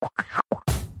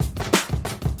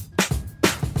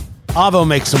AVO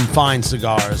makes some fine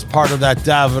cigars. Part of that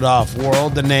Davidoff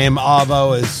world. The name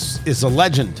AVO is a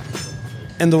legend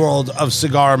in the world of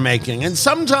cigar making. And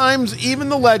sometimes even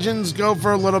the legends go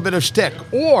for a little bit of shtick.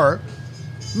 Or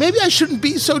maybe I shouldn't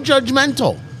be so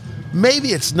judgmental.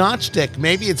 Maybe it's not shtick.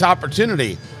 Maybe it's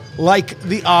opportunity. Like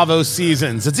the AVO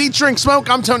seasons. It's Eat, Drink, Smoke.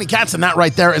 I'm Tony Katz, and that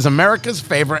right there is America's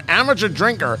favorite amateur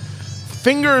drinker,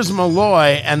 Fingers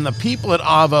Malloy, and the people at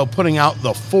AVO putting out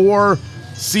the 4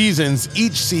 seasons.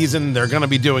 Each season, they're going to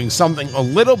be doing something a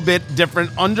little bit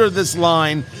different under this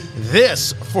line.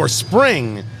 This, for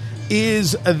spring,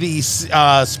 is the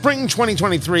Spring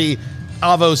 2023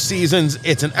 AVO seasons.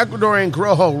 It's an Ecuadorian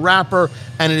Corojo wrapper,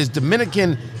 and it is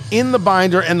Dominican in the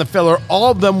binder and the filler.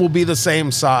 All of them will be the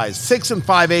same size, 6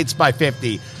 5/8 by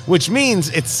 50, which means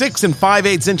it's 6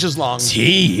 5/8 inches long.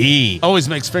 Tee. Always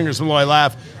makes Fingers Malloy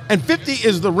laugh. And 50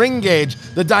 is the ring gauge,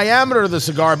 the diameter of the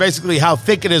cigar, basically how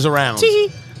thick it is around. Tee.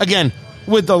 Again,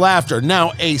 with the laughter.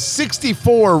 Now, a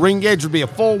 64 ring gauge would be a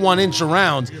full 1 inch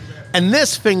around, and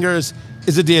this Fingers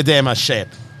is a diadema shape.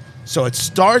 So it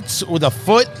starts with a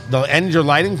foot, the end you're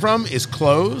lighting from is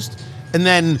closed, and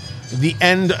then the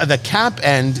end, the cap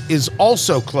end is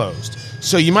also closed.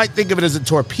 So you might think of it as a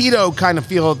torpedo kind of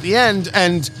feel at the end,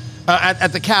 and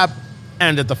at the cap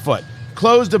and at the foot.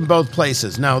 Closed in both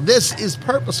places. Now, this is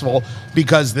purposeful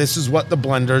because this is what the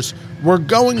blenders were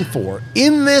going for.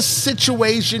 In this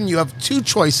situation, you have 2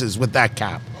 choices with that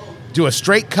cap. Do a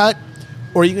straight cut,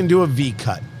 or you can do a V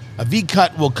cut. A V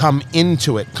cut will come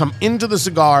into the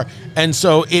cigar, and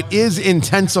so it is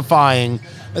intensifying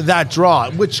that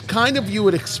draw, which kind of you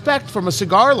would expect from a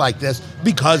cigar like this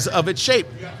because of its shape.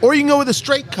 Or you can go with a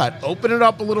straight cut, open it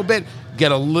up a little bit,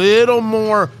 get a little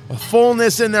more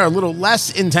fullness in there, a little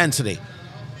less intensity.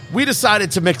 We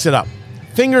decided to mix it up.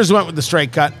 Fingers went with the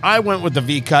straight cut. I went with the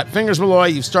V cut. Fingers Malloy,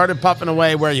 you've started puffing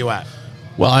away. Where are you at?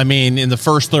 Well, I mean, in the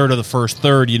first third of the first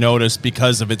third, you notice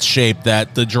because of its shape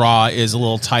that the draw is a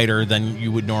little tighter than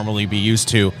you would normally be used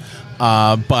to.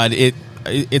 But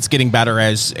it's getting better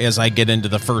as I get into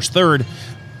the first third.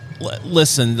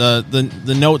 Listen,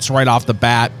 the notes right off the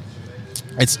bat.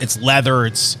 It's leather.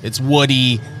 It's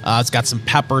woody. It's got some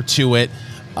pepper to it.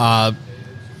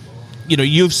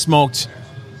 You've smoked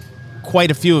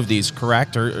quite a few of these,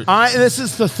 correct? Or this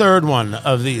is the third one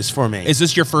of these for me. Is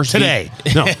this your first today?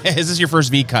 No. Is this your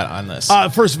first V cut on this?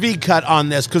 First V cut on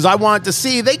this because I wanted to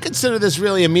see. They consider this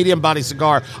really a medium body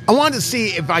cigar. I wanted to see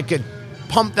if I could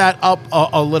pump that up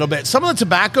a little bit. Some of the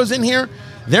tobaccos in here,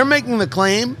 they're making the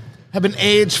claim, have been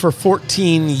aged for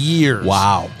 14 years.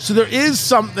 Wow. So there is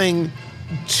something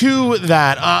to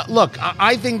that. Look,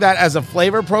 I think that as a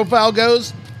flavor profile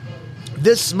goes,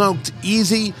 this smoked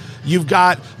easy. You've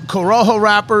got Corojo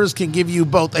wrappers can give you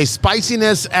both a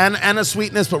spiciness and a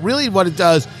sweetness, but really what it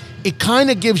does, it kind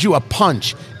of gives you a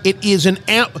punch. It is an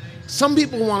amp. Some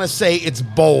people want to say it's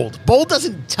bold. Bold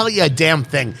doesn't tell you a damn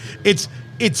thing. It's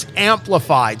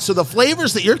amplified. So the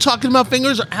flavors that you're talking about,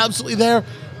 Fingers, are absolutely there,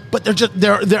 but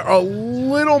they're a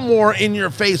little more in your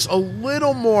face, a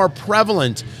little more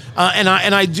prevalent. And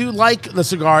I do like the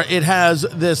cigar. It has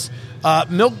this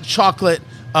milk chocolate,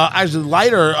 actually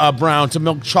lighter brown to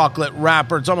milk chocolate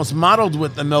wrapper. It's almost mottled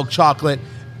with the milk chocolate,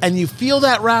 and you feel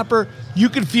that wrapper. You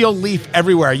can feel leaf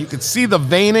everywhere. You can see the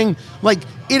veining. Like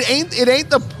it ain't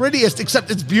the prettiest,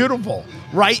 except it's beautiful,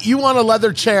 right? You want a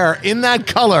leather chair in that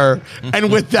color and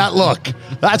with that look.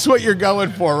 That's what you're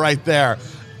going for right there.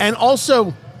 And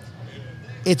also,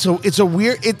 it's a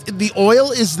weird. The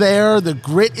oil is there, the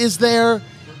grit is there,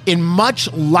 in much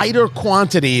lighter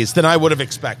quantities than I would have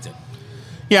expected.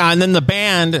 Yeah, and then the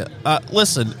band,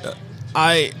 listen,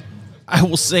 I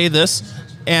will say this,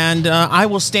 and I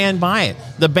will stand by it.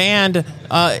 The band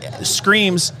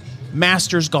screams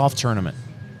Masters Golf Tournament.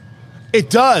 It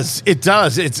does.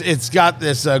 It's got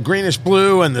this greenish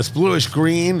blue and this bluish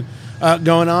green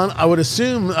going on. I would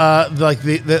assume like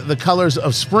the colors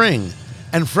of spring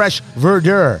and fresh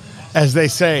verdure, as they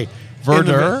say.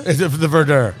 Verdure? The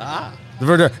verdure. Ah. The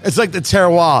verdure. It's like the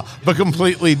terroir, but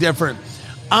completely different.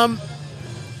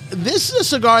 This is a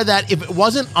cigar that if it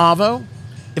wasn't AVO,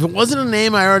 if it wasn't a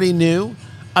name I already knew,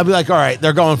 I'd be like, all right,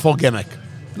 they're going full gimmick.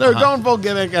 They're going full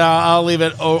gimmick, and I'll leave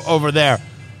it over there.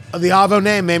 The AVO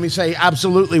name made me say,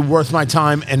 absolutely worth my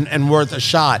time and worth a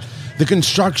shot. The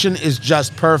construction is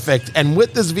just perfect. And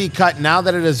with this V-cut, now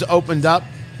that it has opened up,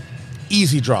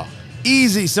 easy draw.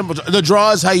 Easy, simple draw. The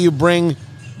draw is how you bring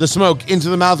the smoke into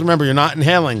the mouth. Remember, you're not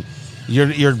inhaling.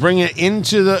 You're bringing it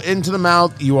into the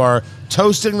mouth. You are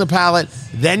toasting the palate.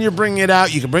 Then you're bringing it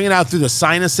out. You can bring it out through the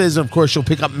sinuses. Of course, you'll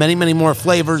pick up many, many more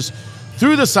flavors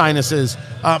through the sinuses,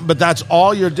 but that's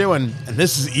all you're doing. And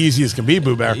this is easy as can be,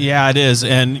 Boo Bear. Yeah, it is.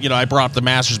 And, I brought up the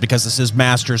Masters because this is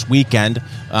Masters weekend.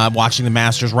 Watching the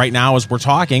Masters right now as we're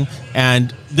talking.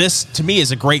 And this, to me,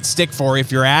 is a great stick for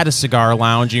if you're at a cigar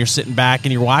lounge and you're sitting back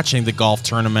and you're watching the golf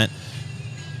tournament.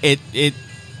 It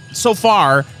so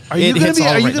far, Are you going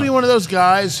to be one of those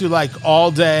guys who, like, all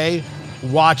day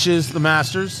watches the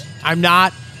Masters? I'm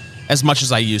not as much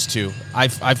as I used to.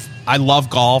 I love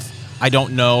golf. I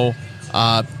don't know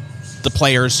the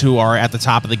players who are at the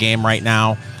top of the game right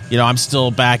now. I'm still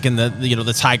back in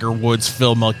the Tiger Woods,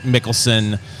 Phil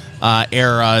Mickelson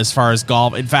era as far as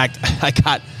golf. In fact, I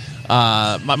got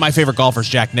my favorite golfer is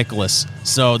Jack Nicklaus.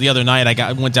 So the other night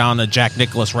I went down the Jack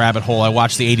Nicklaus rabbit hole. I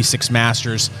watched the 86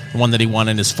 Masters, the one that he won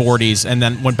in his 40s, and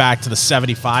then went back to the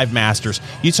 75 Masters.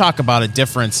 You talk about a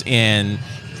difference in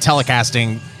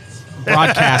telecasting,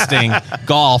 broadcasting,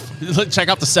 golf. Check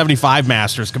out the 75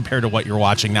 Masters compared to what you're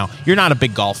watching now. You're not a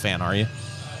big golf fan, are you?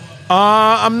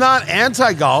 I'm not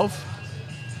anti-golf.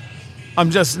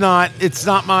 I'm just not. It's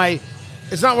not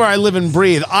where I live and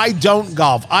breathe. I don't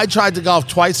golf. I tried to golf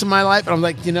twice in my life, and I'm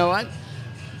like, you know what?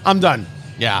 I'm done.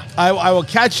 Yeah. I will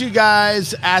catch you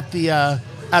guys at the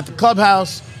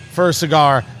clubhouse for a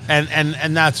cigar,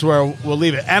 and that's where we'll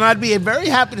leave it. And I'd be very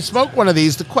happy to smoke one of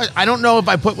these. I don't know if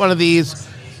I put one of these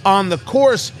on the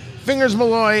course. Fingers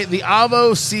Malloy, the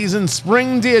AVO Season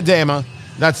Spring Diadema.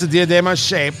 That's the Diadema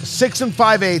shape. 6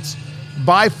 5/8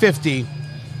 by 50.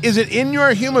 Is it in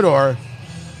your humidor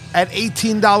at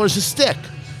 $18 a stick?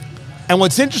 And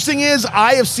what's interesting is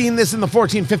I have seen this in the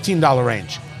 $14, $15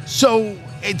 range. So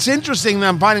it's interesting that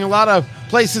I'm finding a lot of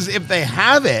places, if they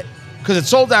have it, because it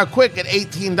sold out quick at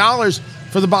 $18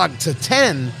 for the box to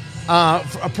 $10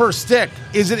 per stick.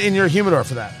 Is it in your humidor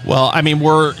for that? Well, I mean,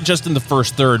 we're just in the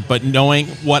first third, but knowing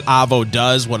what AVO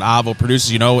does, what AVO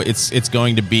produces, it's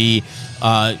going to be,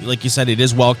 like you said, it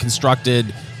is well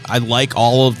constructed. I like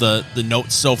all of the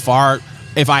notes so far.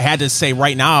 If I had to say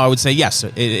right now, I would say yes,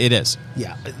 it is.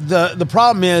 Yeah. The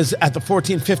problem is at the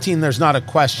 14, 15, there's not a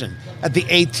question. At the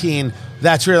 18,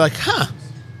 that's where you're like,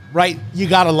 right? You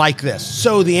got to like this.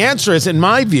 So the answer is, in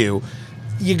my view,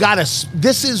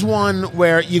 this is one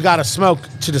where you got to smoke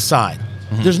to decide.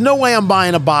 Mm-hmm. There's no way I'm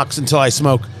buying a box until I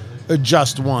smoke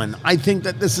just one. I think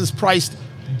that this is priced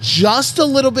just a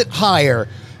little bit higher.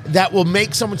 That will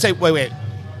make someone say, wait,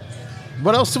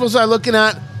 what else was I looking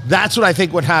at? That's what I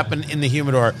think would happen in the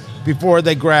humidor before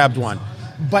they grabbed one.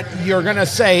 But you're going to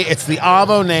say it's the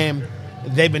AVO name.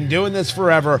 They've been doing this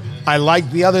forever. I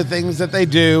like the other things that they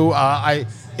do.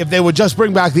 If they would just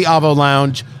bring back the AVO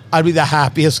Lounge, I'd be the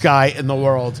happiest guy in the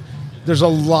world. There's a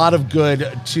lot of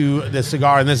good to this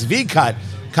cigar, and this V-cut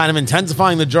kind of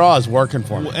intensifying the draw is working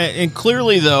for me. And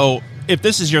clearly, though, if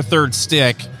this is your third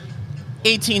stick,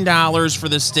 $18 for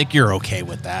this stick, you're okay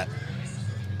with that.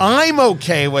 I'm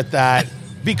okay with that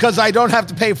because I don't have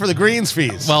to pay for the greens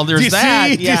fees. Well, there's that.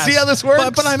 Do you see how this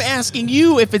works? But I'm asking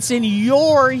you if it's in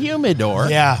your humidor.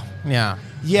 Yeah.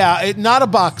 Not a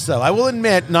box, though. I will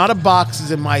admit, not a box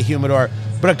is in my humidor,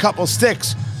 but a couple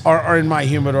sticks are in my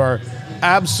humidor.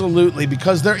 Absolutely,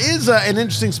 because there is an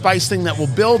interesting spice thing that will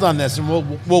build on this, and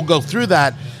we'll go through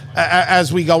that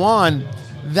as we go on,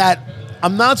 that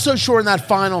I'm not so sure in that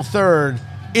final third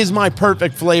is my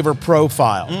perfect flavor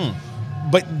profile.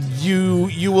 But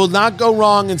you will not go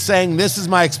wrong in saying this is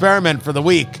my experiment for the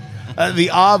week. The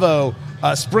AVO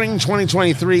Spring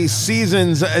 2023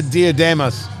 Seasons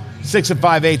Diademas 6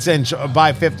 5/8 inch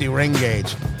by 50 ring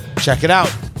gauge. Check it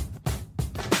out.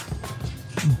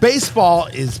 Baseball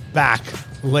is back,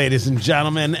 ladies and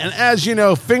gentlemen. And as you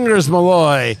know, Fingers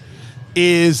Malloy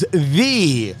is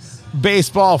the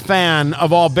baseball fan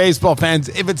of all baseball fans.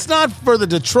 If it's not for the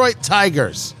Detroit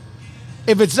Tigers,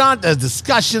 if it's not the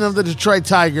discussion of the Detroit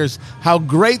Tigers, how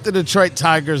great the Detroit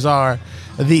Tigers are,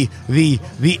 the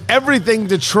everything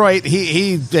Detroit,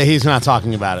 he's not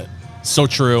talking about it. So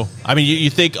true. I mean,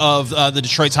 you think of the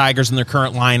Detroit Tigers in their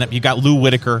current lineup. You got Lou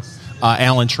Whitaker,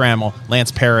 Alan Trammell,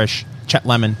 Lance Parrish, Chet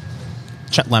Lemon,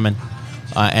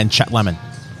 and Chet Lemon.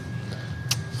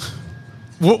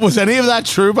 Was any of that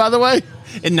true, by the way?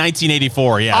 In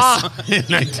 1984, yes. In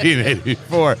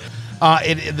 1984.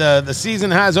 The season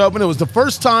has opened. It was the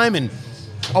first time in,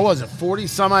 40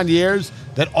 some odd years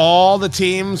that all the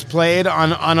teams played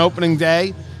on opening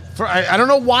day. I don't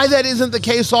know why that isn't the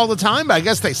case all the time, but I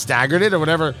guess they staggered it or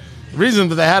whatever reason,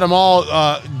 but they had them all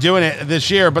doing it this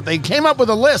year. But they came up with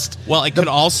a list. Well, it could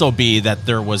also be that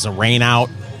there was a rain out,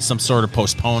 some sort of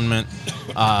postponement.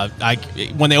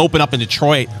 When they open up in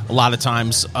Detroit, a lot of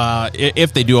times,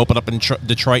 if they do open up in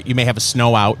Detroit, you may have a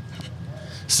snow out.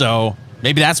 So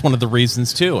Maybe that's one of the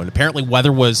reasons, too. And apparently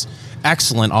weather was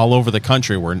excellent all over the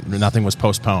country where nothing was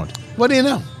postponed. What do you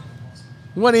know?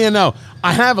 What do you know?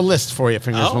 I have a list for you,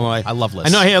 Fingers Oh, Malloy. I love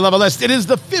lists. I know, hey, I love a list. It is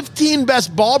the 15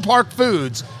 best ballpark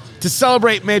foods to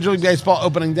celebrate Major League Baseball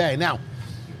opening day. Now,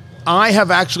 I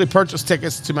have actually purchased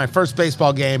tickets to my first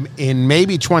baseball game in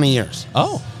maybe 20 years.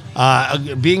 Oh.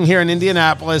 Being here in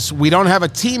Indianapolis, we don't have a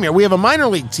team here. We have a minor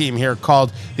league team here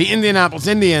called the Indianapolis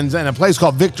Indians and a place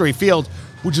called Victory Field,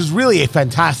 which is really a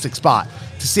fantastic spot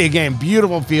to see a game.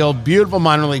 Beautiful field, beautiful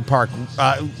minor league park.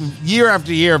 Year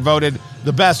after year voted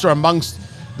the best or amongst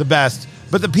the best.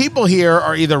 But the people here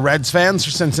are either Reds fans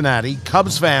for Cincinnati,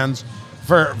 Cubs fans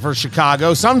for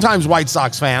Chicago, sometimes White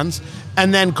Sox fans,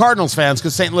 and then Cardinals fans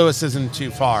because St. Louis isn't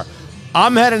too far.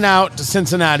 I'm heading out to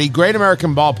Cincinnati, Great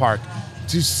American Ballpark,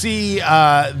 to see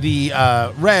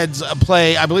the Reds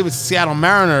play, I believe it's the Seattle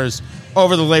Mariners,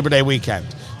 over the Labor Day weekend.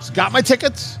 So got my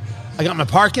tickets, I got my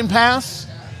parking pass,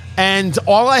 and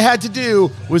all I had to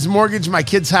do was mortgage my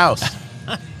kid's house.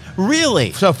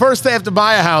 Really? So first they have to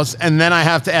buy a house, and then I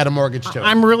have to add a mortgage to it.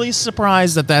 I'm really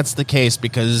surprised that that's the case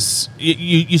because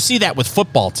you see that with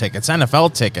football tickets,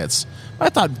 NFL tickets. I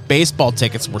thought baseball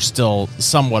tickets were still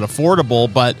somewhat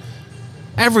affordable, but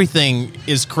everything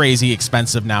is crazy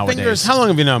expensive nowadays. Fingers, how long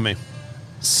have you known me?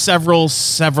 Several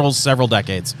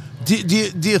decades. Do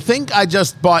you think I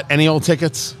just bought any old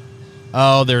tickets?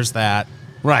 Oh, there's that.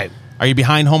 Right. Are you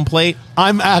behind home plate?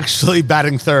 I'm actually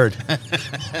batting third.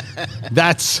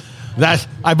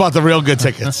 I bought the real good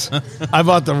tickets. I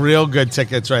bought the real good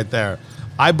tickets right there.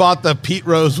 I bought the Pete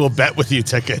Rose will bet with you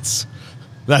tickets.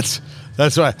 That's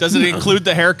right. Does it include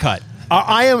the haircut?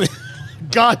 I am.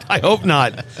 God, I hope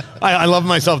not. I love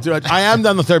myself too much. I am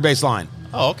down the third base line.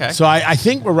 Oh, okay. So I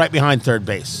think we're right behind third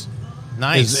base.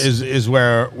 Nice. Is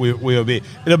where we will be.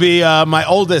 It'll be my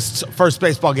oldest first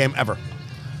baseball game ever.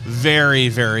 Very,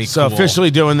 very So cool. officially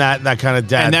doing that kind of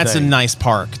dad And that's thing. a nice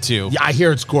park, too. Yeah, I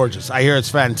hear it's gorgeous. I hear it's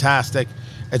fantastic.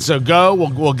 And so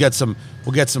we'll get some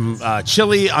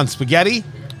chili on spaghetti.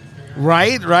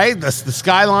 Right. That's the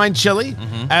Skyline chili,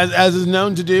 as is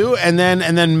known to do, and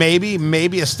then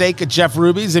maybe a steak at Jeff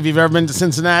Ruby's if you've ever been to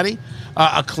Cincinnati,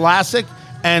 a classic,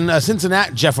 and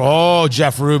Cincinnati Jeff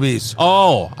Ruby's.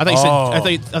 Oh, I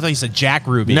thought you said Jack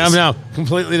Ruby's. No,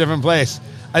 completely different place.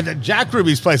 Jack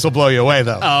Ruby's place will blow you away,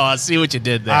 though. Oh, I see what you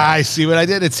did there. I see what I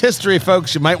did. It's history,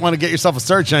 folks. You might want to get yourself a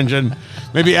search engine.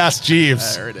 Maybe ask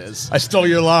Jeeves. There it is. I stole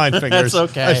your line, Fingers. That's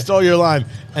okay. I stole your line.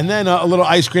 And then a little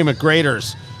ice cream at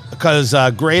Grater's, because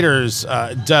Grater's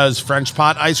does French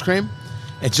pot ice cream.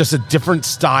 It's just a different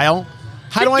style.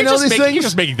 How do I know these things? You're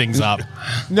just making things up.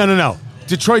 No.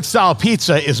 Detroit style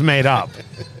pizza is made up.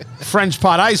 French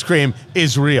pot ice cream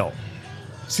is real.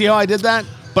 See how I did that?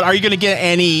 But are you going to get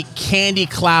any Candy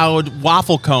Cloud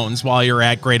waffle cones while you're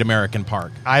at Great American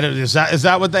Park? Is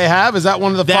that what they have? Is that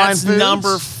one of the fine That's foods?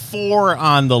 number 4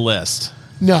 on the list.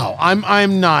 No,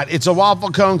 I'm not. It's a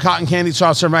waffle cone, cotton candy,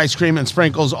 soft serve ice cream, and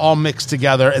sprinkles all mixed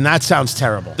together, and that sounds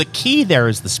terrible. The key there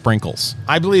is the sprinkles.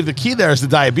 I believe the key there is the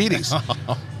diabetes.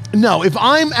 No, if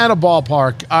I'm at a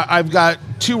ballpark, I've got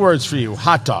 2 words for you: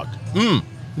 hot dog.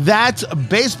 That's a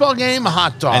baseball game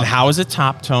hot dog. And how is it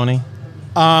topped, Tony?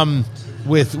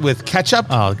 With ketchup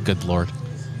Oh, good Lord.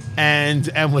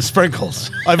 and with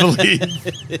sprinkles, I believe.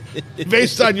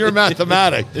 Based on your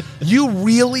mathematics, you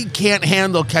really can't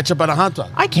handle ketchup on a hot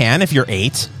dog. I can if you're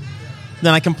 8.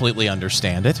 Then I completely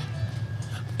understand it.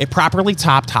 A properly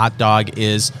topped hot dog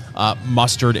is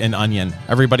mustard and onion.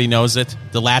 Everybody knows it.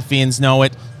 The Latvians know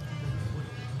it.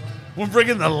 We're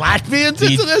bringing the Latvians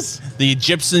into this? The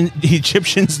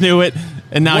Egyptians knew it,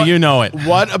 and now you know it.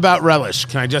 What about relish?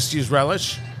 Can I just use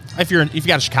relish? If you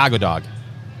got a Chicago dog.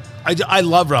 I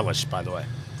love relish, by the way.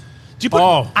 Do you put,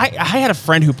 I had a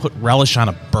friend who put relish on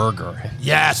a burger.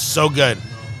 Yes, so good.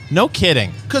 No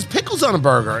kidding. Because pickles on a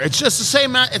burger, it's just the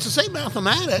same. It's the same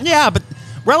mathematics. Yeah, but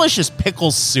relish is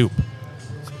pickle soup.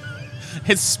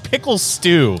 It's pickle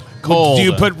stew. Cold. Do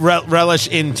you put relish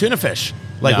in tuna fish,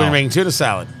 like when you're making tuna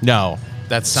salad? No,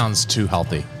 that sounds too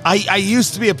healthy. I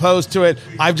used to be opposed to it.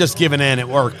 I've just given in. It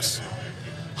works.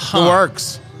 It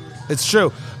works. It's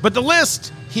true. But the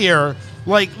list here,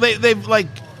 like they've like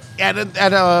at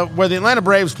where the Atlanta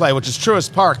Braves play, which is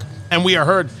Truist Park, and we are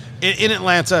heard in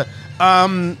Atlanta.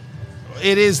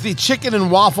 It is the chicken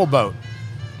and waffle boat.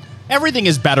 Everything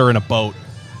is better in a boat.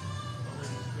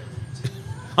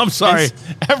 I'm sorry.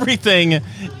 Everything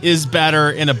is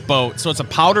better in a boat. So it's a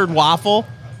powdered waffle.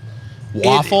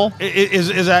 Waffle?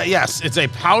 Yes, it's a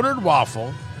powdered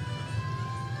waffle.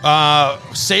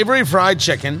 Savory fried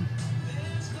chicken.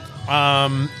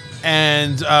 And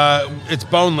it's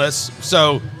boneless.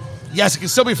 So, yes, it can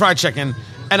still be fried chicken.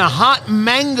 and a hot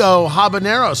mango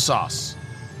habanero sauce.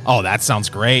 Oh, that sounds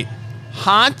great.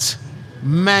 Hot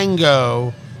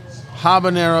mango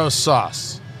habanero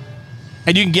sauce.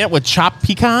 And you can get it with chopped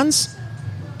pecans.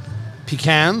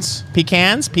 Pecans.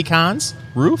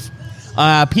 Roof.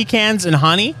 Pecans and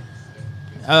honey.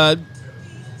 I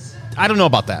don't know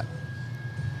about that.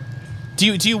 Do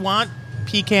you want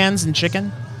pecans and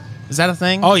chicken? Is that a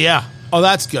thing? Oh, yeah. Oh,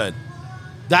 that's good.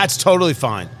 That's totally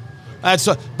fine.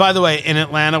 By the way, in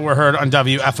Atlanta, we're heard on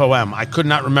WFOM. I could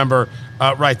not remember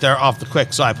right there off the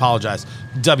quick, so I apologize.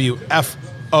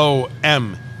 WFOM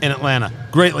in Atlanta.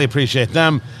 Greatly appreciate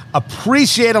them.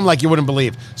 Appreciate them like you wouldn't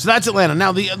believe. So that's Atlanta.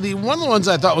 Now, the one of the ones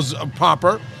I thought was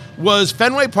proper was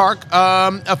Fenway Park,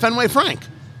 a Fenway Frank.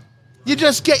 You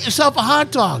just get yourself a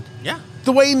hot dog. Yeah.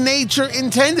 The way nature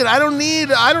intended. I don't need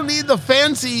the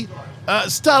fancy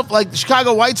stuff like the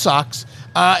Chicago White Sox.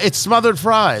 It's smothered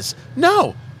fries.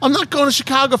 No, I'm not going to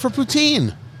Chicago for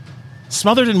poutine.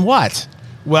 Smothered in what?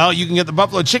 Well, you can get the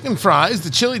buffalo chicken fries, the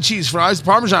chili cheese fries, the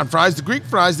Parmesan fries, the Greek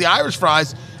fries, the Irish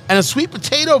fries, and a sweet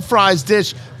potato fries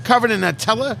dish covered in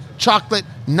Nutella, chocolate,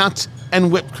 nuts,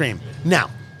 and whipped cream. Now,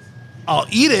 I'll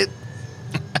eat it.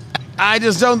 I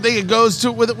just don't think it goes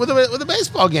with a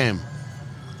baseball game.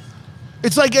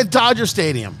 It's like at Dodger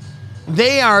Stadium.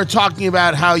 They are talking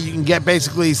about how you can get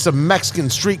basically some Mexican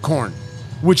street corn,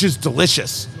 which is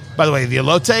delicious. By the way, the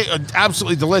elote,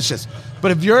 absolutely delicious.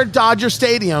 But if you're at Dodger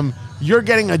Stadium, you're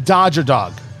getting a Dodger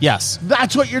dog. Yes.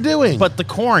 That's what you're doing. But the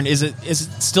corn, is it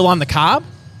still on the cob?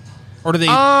 Or do they...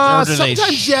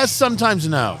 sometimes yes, sometimes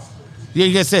no.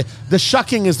 You guys say the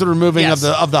shucking is the removing of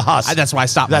the husk. That's why I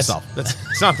stopped myself.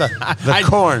 It's not the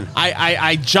corn.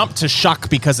 I jumped to shuck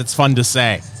because it's fun to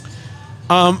say.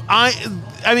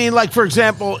 I mean, like, for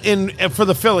example, for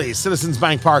the Phillies, Citizens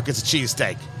Bank Park, it's a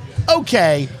cheesesteak.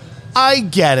 Okay, I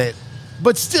get it.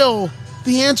 But still,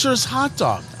 the answer is hot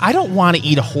dog. I don't want to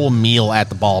eat a whole meal at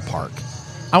the ballpark.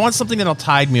 I want something that'll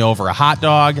tide me over. A hot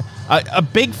dog, a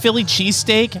big Philly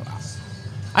cheesesteak.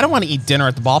 I don't want to eat dinner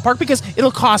at the ballpark because it'll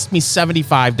cost me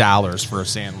 $75 for a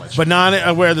sandwich. But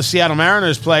not where the Seattle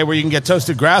Mariners play, where you can get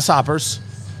toasted grasshoppers.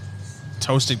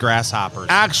 Toasted grasshoppers.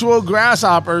 Actual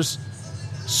grasshoppers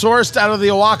sourced out of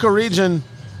the Oaxaca region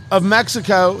of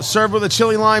Mexico, served with a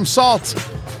chili lime salt.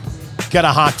 Get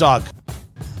a hot dog.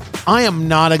 I am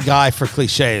not a guy for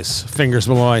cliches, Fingers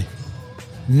Malloy.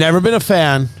 Never been a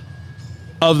fan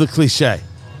of the cliche.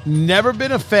 Never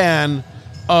been a fan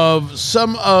of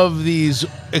some of these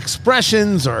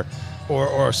expressions or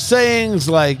sayings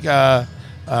like,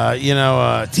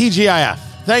 TGIF.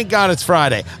 Thank God it's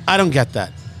Friday. I don't get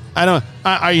that.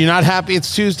 Are you not happy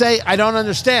it's Tuesday? I don't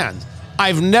understand.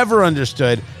 I've never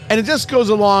understood. And it just goes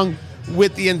along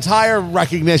with the entire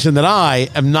recognition that I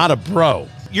am not a bro.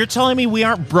 You're telling me we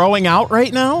aren't broing out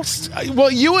right now?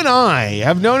 Well, you and I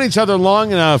have known each other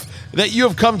long enough that you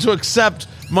have come to accept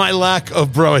my lack of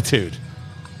broitude.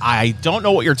 I don't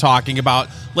know what you're talking about.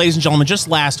 Ladies and gentlemen, just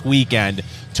last weekend,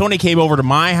 Tony came over to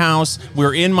my house. We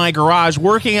were in my garage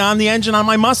working on the engine on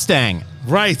my Mustang.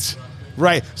 Right.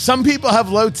 Some people have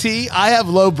low T. I have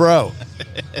low bro.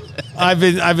 I've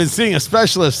been seeing a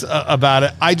specialist about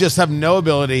it. I just have no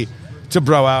ability to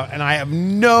bro out, and I have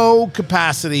no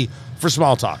capacity for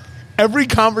small talk. Every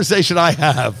conversation I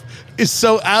have is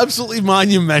so absolutely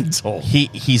monumental.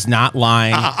 He's not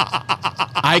lying.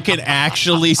 I can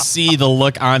actually see the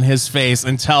look on his face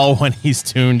and tell when he's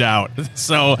tuned out.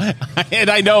 So, and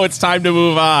I know it's time to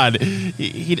move on.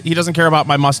 He doesn't care about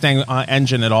my Mustang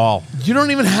engine at all. You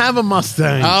don't even have a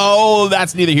Mustang. Oh,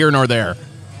 that's neither here nor there.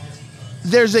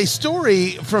 There's a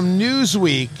story from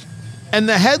Newsweek, and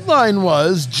the headline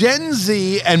was Gen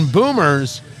Z and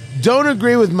Boomers don't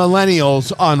agree with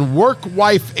millennials on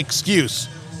work-wife excuse.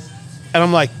 And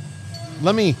I'm like,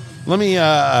 let me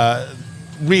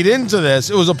read into this.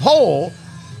 It was a poll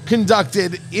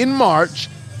conducted in March.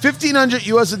 1,500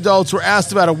 U.S. adults were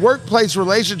asked about a workplace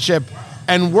relationship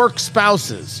and work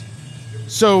spouses.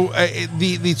 So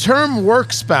the term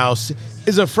work spouse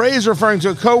is a phrase referring to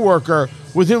a coworker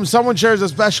with whom someone shares a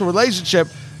special relationship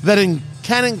that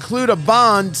can include a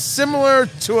bond similar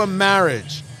to a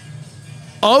marriage.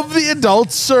 Of the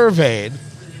adults surveyed,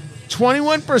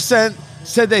 21%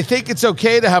 said they think it's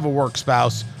okay to have a work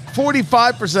spouse.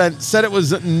 45% said it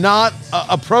was not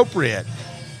appropriate.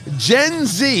 Gen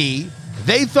Z,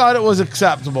 they thought it was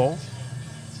acceptable.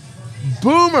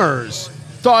 Boomers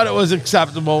thought it was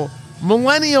acceptable.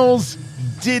 Millennials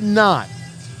did not.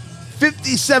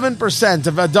 57%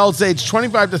 of adults aged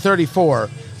 25 to 34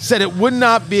 said it would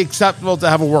not be acceptable to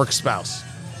have a work spouse.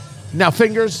 Now,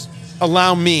 Fingers,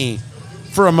 allow me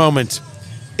for a moment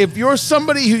if you're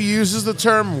somebody who uses the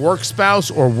term work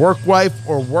spouse or work wife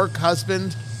or work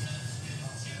husband,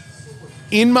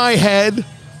 in my head,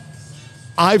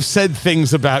 I've said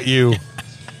things about you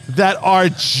that are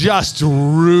just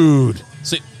rude.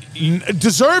 So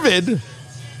Deserved,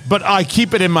 but I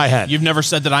keep it in my head. you've never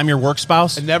said that I'm your work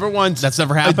spouse? Never once. That's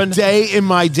never happened? A day in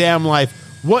my damn life.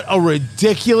 What a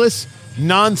ridiculous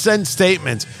nonsense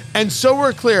statement. And so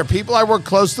we're clear, people I work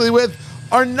closely with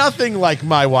are nothing like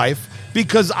my wife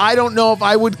because I don't know if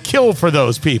I would kill for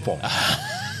those people.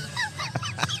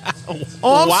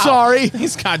 I'm Wow. sorry.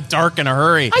 He's got dark in a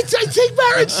hurry. I take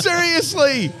marriage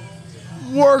seriously.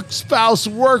 Work spouse,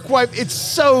 work wife. It's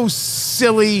so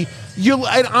silly.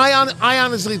 I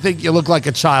honestly think you look like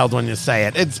a child when you say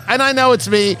it. And I know it's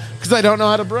me because I don't know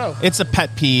how to bro. It's a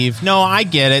pet peeve. No, I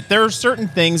get it. There are certain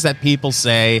things that people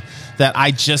say that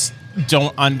I just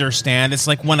don't understand. It's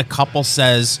like when a couple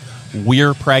says,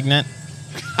 we're pregnant.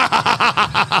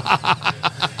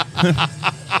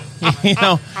 You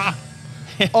know,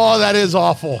 Oh, that is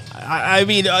awful. I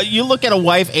mean, you look at a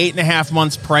wife 8.5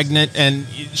 months pregnant, and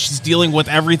she's dealing with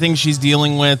everything she's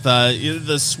dealing with,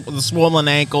 the swollen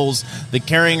ankles, the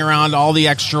carrying around all the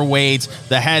extra weight,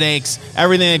 the headaches,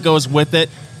 everything that goes with it.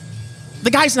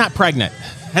 The guy's not pregnant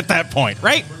at that point,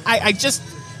 right? I just,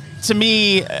 to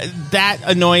me, that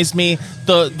annoys me.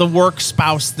 The work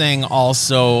spouse thing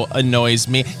also annoys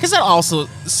me because that also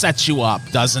sets you up,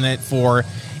 doesn't it? For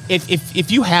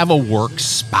if you have a work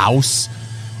spouse,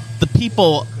 the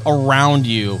people around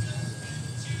you,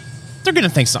 they're going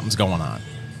to think something's going on.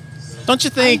 Don't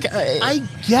you think? I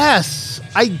guess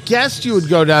you would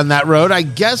go down that road. I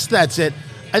guess that's it.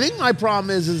 I think my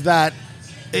problem is that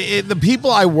the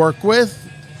people I work with,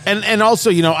 and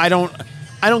also, you know, I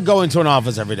don't go into an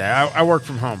office every day. I work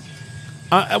from home.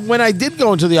 When I did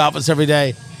go into the office every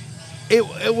day,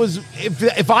 it was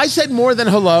if I said more than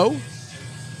hello,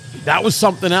 that was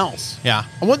something else. Yeah.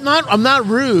 I'm not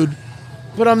rude,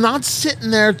 but I'm not sitting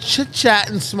there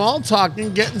chit-chatting,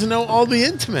 small-talking, getting to know all the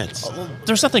intimates.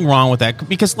 There's nothing wrong with that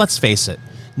because let's face it,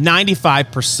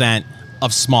 95%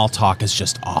 of small talk is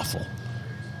just awful.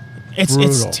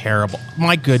 It's terrible.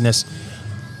 My goodness.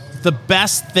 The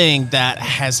best thing that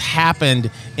has happened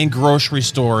in grocery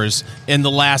stores in the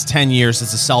last 10 years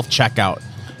is a self-checkout.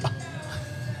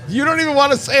 You don't even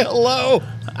want to say hello.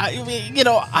 I mean, you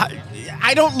know,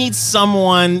 I don't need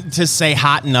someone to say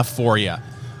hot enough for you.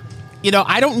 You know,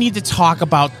 I don't need to talk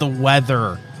about the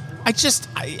weather.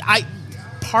 I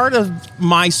part of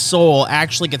my soul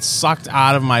actually gets sucked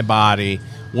out of my body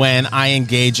when I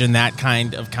engage in that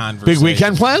kind of conversation. Big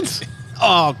weekend plans?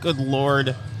 Oh, good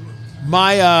Lord.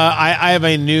 I have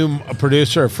a new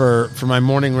producer for my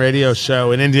morning radio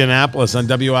show in Indianapolis on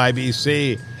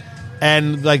WIBC,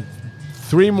 and like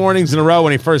 3 mornings in a row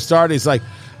when he first started, he's like,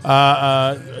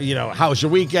 you know, how was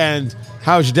your weekend?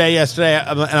 How was your day yesterday?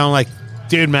 And I'm like,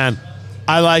 dude, man,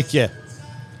 I like you.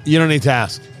 You don't need to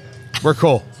ask. We're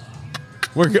cool.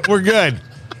 We're good.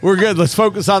 We're good. Let's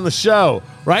focus on the show,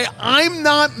 right? I'm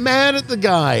not mad at the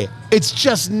guy. It's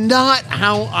just not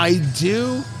how I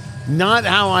do. Not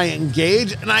how I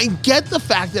engage, and I get the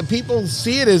fact that people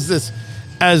see it as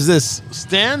this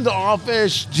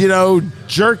standoffish, you know,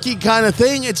 jerky kind of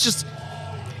thing. It's just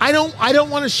I don't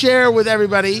want to share with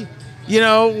everybody, you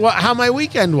know, how my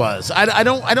weekend was. I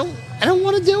don't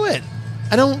want to do it.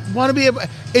 I don't want to be.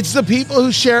 It's the people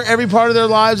who share every part of their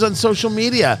lives on social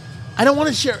media. I don't want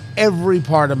to share every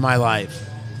part of my life.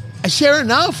 I share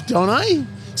enough, don't I?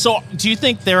 So, do you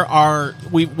think there are?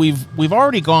 We've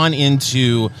already gone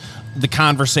into the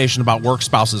conversation about work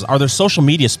spouses. Are there social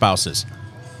media spouses?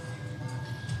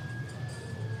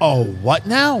 Oh, what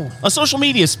now? A social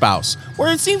media spouse,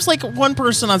 where it seems like one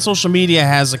person on social media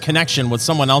has a connection with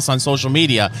someone else on social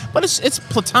media, but it's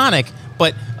platonic,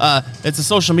 but it's a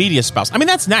social media spouse. I mean,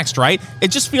 that's next, right?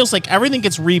 It just feels like everything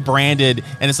gets rebranded,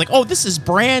 and it's like, oh, this is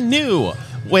brand new,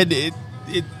 when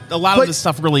a lot of this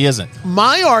stuff really isn't.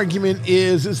 My argument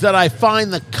is that I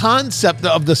find the concept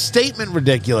of the statement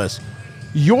ridiculous.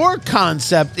 Your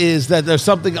concept is that there's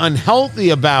something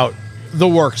unhealthy about the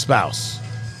work spouse.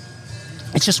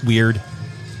 It's just weird.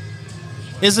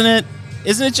 Isn't it?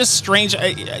 Isn't it just strange?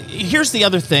 Here's the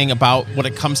other thing about when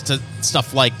it comes to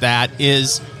stuff like that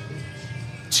is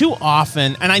too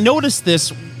often, and I noticed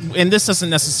this, and this doesn't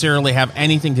necessarily have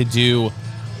anything to do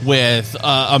with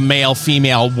a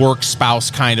male-female work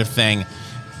spouse kind of thing.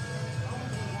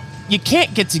 You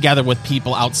can't get together with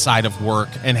people outside of work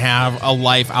and have a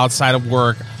life outside of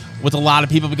work with a lot of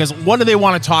people because what do they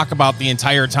want to talk about the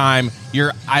entire time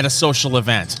you're at a social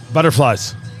event?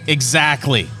 Butterflies.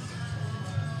 Exactly.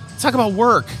 Talk about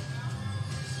work.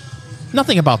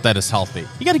 Nothing about that is healthy.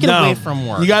 You got to get away from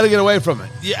work. You got to get away from it.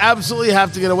 You absolutely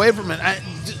have to get away from it.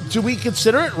 Do we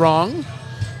consider it wrong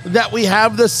that we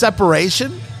have this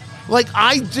separation? Like,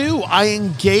 I do. I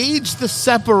engage the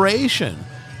separation.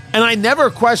 And I never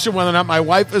question whether or not my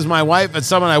wife is my wife and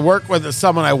someone I work with is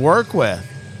someone I work with.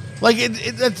 Like,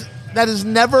 that has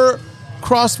never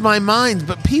crossed my mind.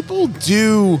 But people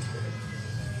do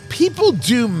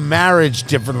marriage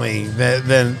differently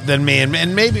than me.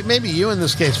 And maybe you in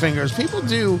this case, Fingers. People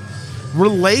do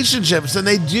relationships, and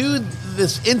they do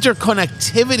this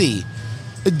interconnectivity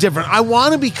different. I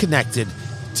want to be connected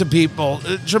to people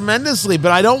tremendously,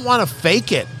 but I don't want to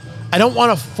fake it. I don't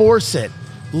want to force it.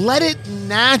 Let it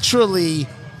naturally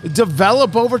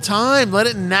develop over time. Let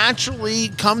it naturally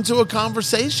come to a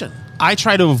conversation. I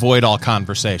try to avoid all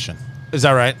conversation. Is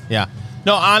that right? Yeah.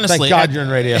 No, honestly. Thank God you're in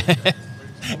radio.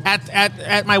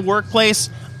 At my workplace,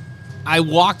 I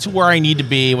walk to where I need to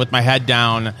be with my head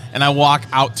down, and I walk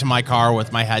out to my car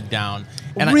with my head down.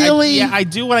 And really? I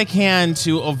do what I can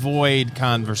to avoid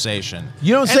conversation.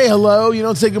 You don't say hello. You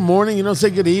don't say good morning. You don't say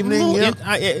good evening.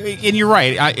 And you're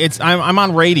right. I'm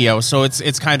on radio, so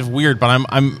it's kind of weird. But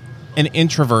I'm an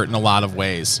introvert in a lot of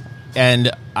ways,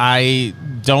 and I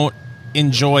don't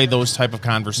enjoy those type of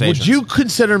conversations. Would you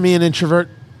consider me an introvert?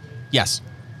 Yes.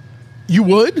 You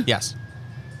would? Yes.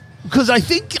 Because I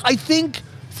think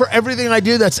for everything I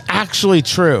do, that's actually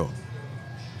true.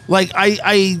 Like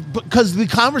because the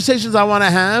conversations I want to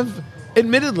have,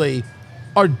 admittedly,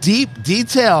 are deep,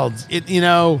 detailed.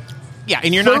 Yeah,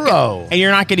 and you're thorough.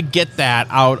 not going to get that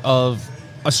out of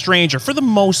a stranger for the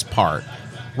most part,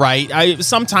 right?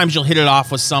 Sometimes you'll hit it off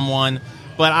with someone,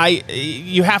 but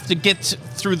you have to get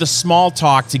through the small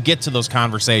talk to get to those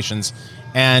conversations,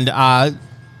 and I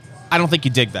don't think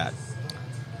you dig that.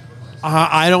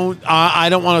 I don't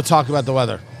want to talk about the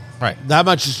weather. Right. That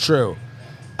much is true.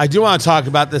 I do want to talk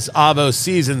about this AVO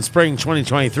season, spring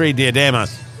 2023,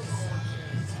 Diademas.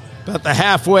 About the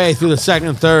halfway through the second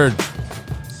and third.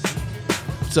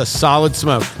 It's a solid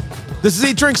smoke. This is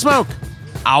Eat, Drink, Smoke.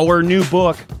 Our new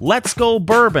book, Let's Go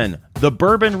Bourbon, the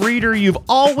bourbon reader you've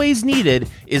always needed,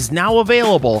 is now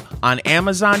available on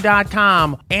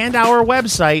Amazon.com and our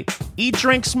website,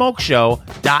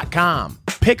 EatDrinkSmokeShow.com.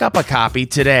 Pick up a copy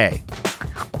today.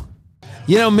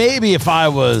 Maybe if I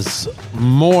was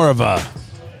more of a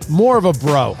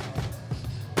bro,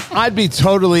 I'd be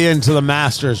totally into the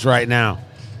Masters right now.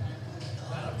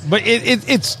 But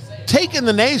it's taken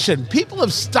the nation. People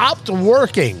have stopped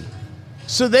working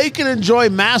so they can enjoy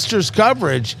Masters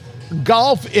coverage,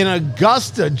 golf in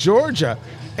Augusta, Georgia,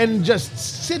 and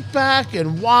just sit back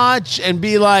and watch and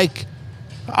be like,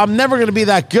 I'm never going to be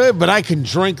that good, but I can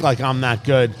drink like I'm that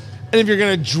good. And if you're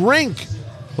going to drink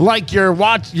like you're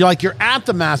at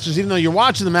the Masters, even though you're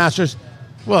watching the Masters,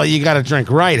 well, you got to drink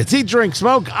right. It's Eat, Drink,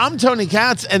 Smoke. I'm Tony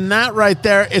Katz, and that right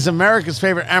there is America's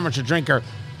favorite amateur drinker,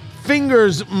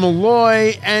 Fingers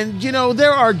Malloy. And,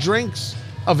 there are drinks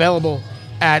available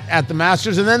at the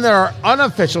Masters, and then there are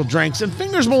unofficial drinks. And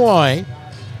Fingers Malloy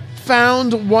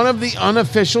found one of the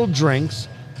unofficial drinks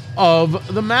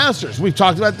of the Masters. We've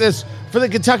talked about this for the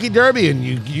Kentucky Derby, and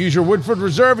you use your Woodford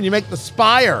Reserve, and you make the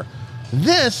Spire.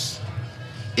 This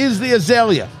is the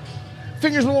Azalea.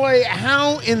 Fingers Malloy,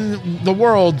 how in the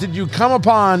world did you come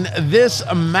upon this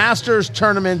Masters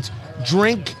tournament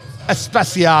drink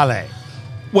especiale?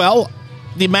 Well,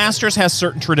 the Masters has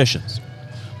certain traditions.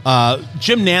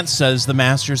 Jim Nance says the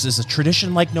Masters is a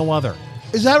tradition like no other.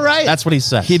 Is that right? That's what he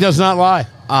says. He does not lie.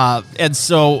 And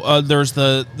so there's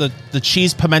the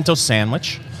cheese pimento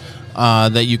sandwich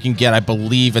that you can get. I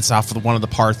believe it's off of one of the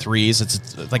par threes.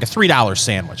 It's like a $3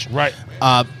 sandwich. Right.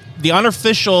 The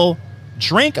unofficial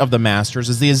drink of the Masters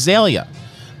is the Azalea.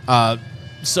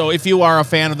 So if you are a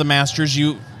fan of the Masters,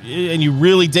 and you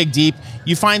really dig deep,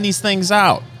 you find these things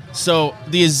out. So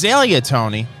the Azalea,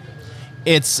 Tony,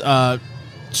 it's 2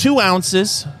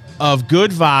 ounces of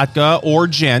good vodka or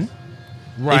gin,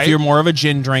 right, if you're more of a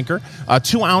gin drinker,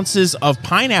 2 ounces of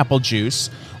pineapple juice,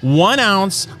 1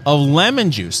 ounce of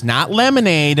lemon juice, not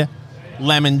lemonade,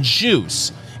 lemon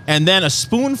juice, and then a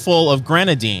spoonful of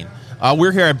grenadine.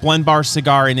 We're here at Blend Bar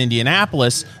Cigar in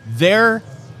Indianapolis. Their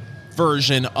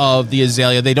version of the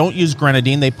Azalea, they don't use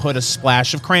grenadine. They put a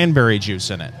splash of cranberry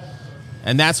juice in it.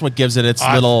 And that's what gives it its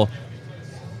little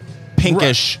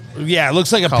pinkish Yeah, it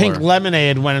looks like a color. pink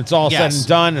lemonade when it's all said and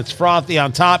done. It's frothy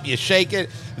on top. You shake it.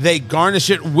 They garnish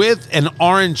it with an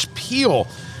orange peel.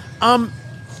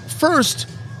 First,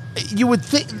 you would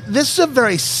think this is a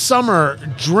very summer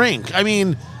drink. I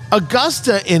mean,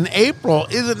 Augusta in April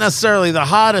isn't necessarily the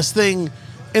hottest thing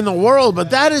in the world,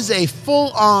 but that is a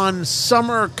full-on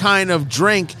summer kind of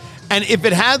drink. And if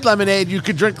it had lemonade, you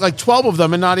could drink like 12 of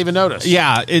them and not even notice.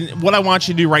 Yeah, and what I want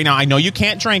you to do right now, I know you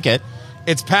can't drink it.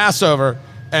 It's Passover,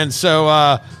 and so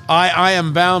I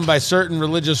am bound by certain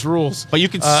religious rules. But you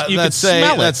could that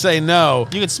smell it. That say no.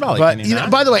 You can smell it. But can you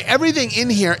not? by the way, everything in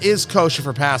here is kosher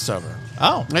for Passover.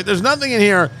 Oh, Like, there's nothing in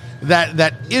here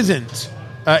that isn't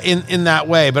in that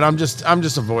way. But I'm just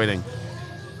avoiding.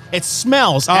 it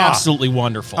smells absolutely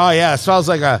wonderful. Oh yeah, it smells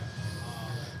like a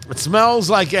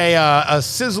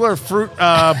Sizzler fruit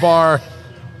bar.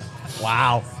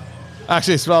 Wow.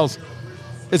 Actually, it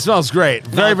smells great.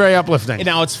 Very uplifting.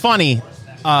 Now, it's funny.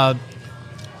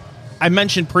 I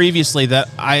mentioned previously that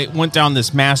I went down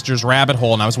this Masters rabbit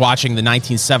hole, and I was watching the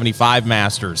 1975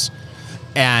 Masters.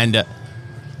 And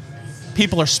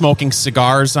people are smoking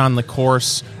cigars on the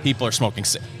course. People are smoking...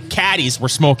 caddies were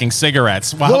smoking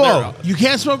cigarettes. Whoa! You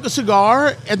can't smoke a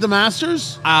cigar at the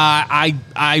Masters? I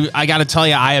got to tell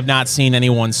you, I have not seen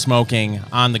anyone smoking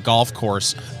on the golf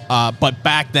course. But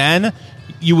back then,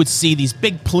 you would see these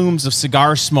big plumes of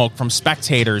cigar smoke from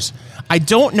spectators. I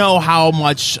don't know how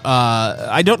much.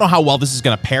 I don't know how well this is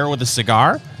going to pair with a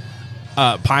cigar.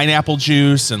 Pineapple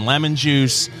juice and lemon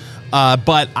juice.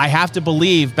 But I have to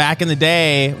believe back in the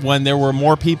day when there were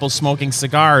more people smoking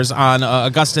cigars on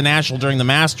Augusta National during the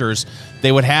Masters,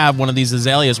 they would have one of these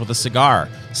Azaleas with a cigar.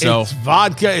 So it's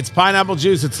vodka, it's pineapple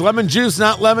juice, it's lemon juice,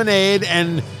 not lemonade,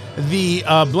 and the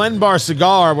Blend Bar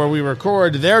cigar where we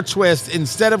record their twist,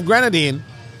 instead of grenadine,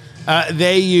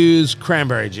 they use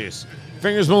cranberry juice.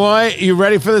 Fingers Malloy, you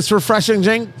ready for this refreshing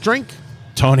drink?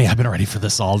 Tony, I've been ready for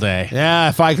this all day. Yeah,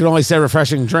 if I could only say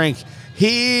refreshing drink.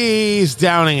 He's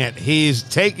downing it. He's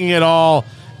taking it all,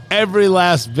 every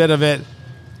last bit of it,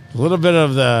 a little bit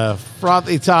of the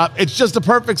frothy top. It's just a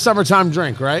perfect summertime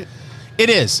drink, right?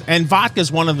 It is. And vodka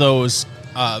is one of those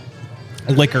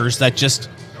liquors that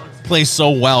just plays so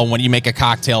well when you make a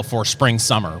cocktail for spring,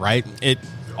 summer, right?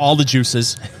 All the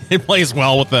juices, it plays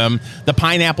well with them. The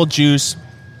pineapple juice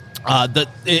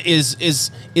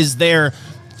is there.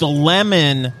 The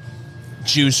lemon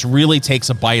juice really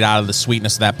takes a bite out of the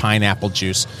sweetness of that pineapple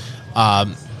juice. To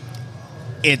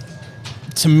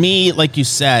me, like you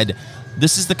said,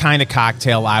 this is the kind of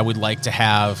cocktail I would like to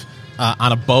have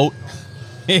on a boat.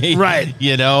 Right.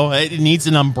 You know, it needs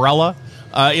an umbrella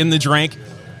in the drink.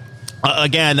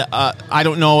 Again, I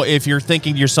don't know if you're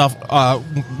thinking to yourself,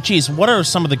 geez, what are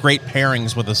some of the great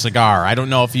pairings with a cigar? I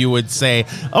don't know if you would say,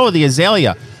 oh, the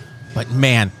Azalea. But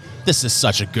man, this is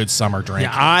such a good summer drink.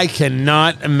 Yeah, I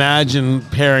cannot imagine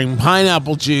pairing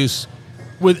pineapple juice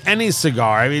with any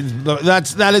cigar. I mean,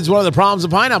 that is one of the problems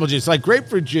of pineapple juice. Like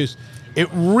grapefruit juice, it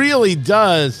really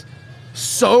does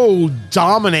so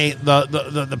dominate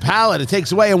the palate. It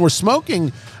takes away, and we're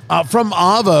smoking from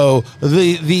AVO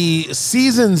the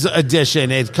Seasons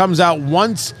edition. It comes out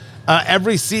once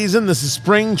every season. This is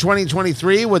spring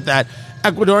 2023 with that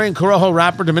Ecuadorian Corojo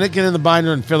wrapper, Dominican in the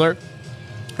binder and filler.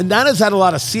 And that has had a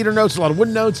lot of cedar notes, a lot of wood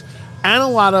notes, and a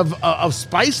lot of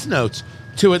spice notes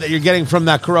to it that you're getting from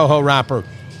that Corojo wrapper.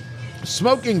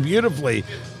 Smoking beautifully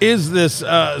is this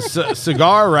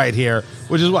cigar right here,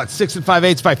 which is what, 6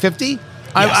 5/8 by 50? Yes.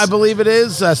 I believe it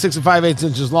is. 6 5/8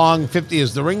 inches long, 50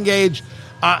 is the ring gauge.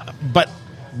 But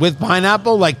with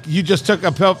pineapple, like you just took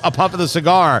a puff of the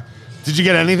cigar. Did you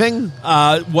get anything?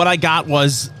 What I got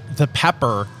was the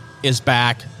pepper is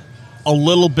back a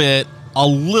little bit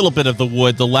of the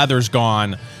wood. The leather's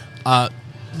gone.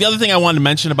 The other thing I wanted to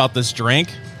mention about this drink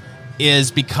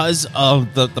is because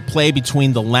of the play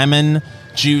between the lemon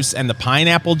juice and the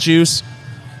pineapple juice,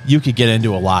 you could get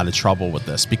into a lot of trouble with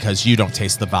this because you don't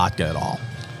taste the vodka at all.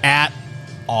 At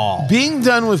all. Being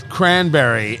done with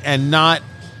cranberry and not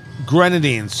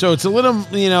grenadine, so it's a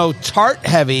little, tart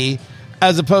heavy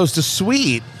as opposed to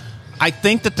sweet. I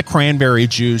think that the cranberry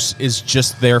juice is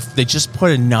just there. They just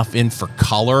put enough in for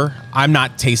color. I'm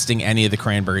not tasting any of the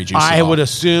cranberry juice. I would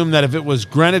assume that if it was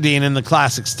grenadine in the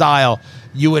classic style,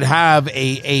 you would have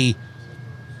a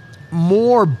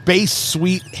more base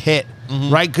sweet hit,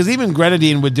 right? Because even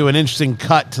grenadine would do an interesting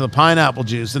cut to the pineapple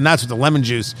juice, and that's what the lemon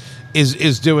juice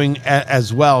is doing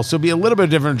as well. So it'd be a little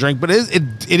bit different drink, but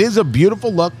it is a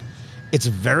beautiful look. It's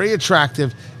very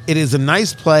attractive. It is a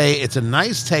nice play. It's a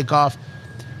nice takeoff.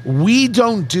 We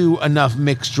don't do enough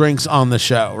mixed drinks on the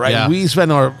show, right? Yeah. We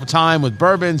spend our time with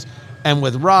bourbons and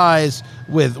with ryes,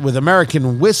 with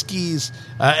American whiskeys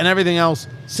and everything else.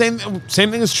 Same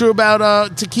thing is true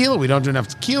about tequila. We don't do enough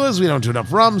tequilas. We don't do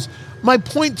enough rums. My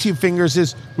point to you, Fingers,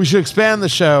 is we should expand the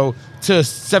show to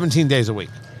 17 days a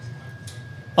week.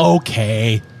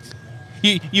 Okay.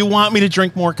 You want me to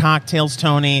drink more cocktails,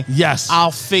 Tony? Yes.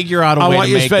 I'll figure out a I way want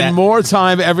to you to make spend that. more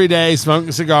time every day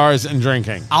smoking cigars and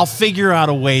drinking. I'll figure out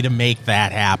a way to make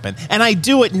that happen. And I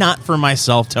do it not for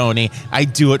myself, Tony. I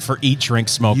do it for Eat, Drink,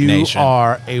 Smoke You Nation.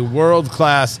 are a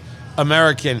world-class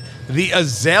American. The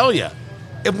Azalea.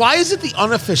 Why is it the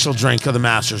unofficial drink of the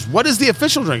Masters? What is the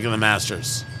official drink of the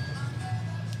Masters?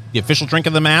 The official drink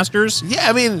of the Masters? Yeah,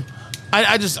 I mean,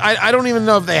 I don't even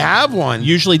know if they have one.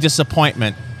 Usually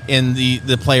disappointment in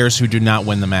the players who do not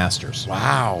win the Masters.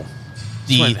 Wow.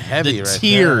 The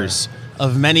tears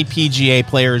of many PGA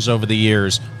players over the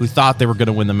years who thought they were going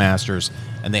to win the Masters,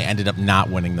 and they ended up not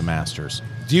winning the Masters.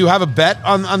 Do you have a bet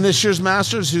on this year's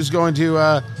Masters? Who's going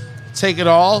to take it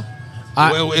all?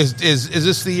 Is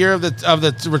this the year of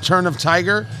the return of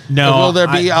Tiger? No. Or will there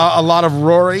be a lot of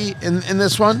Rory in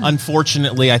this one?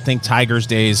 Unfortunately, I think Tiger's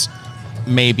days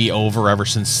may be over ever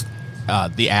since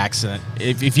the accident.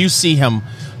 If you see him,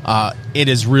 it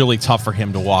is really tough for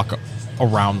him to walk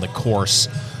around the course.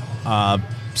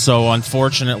 So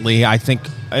unfortunately, I think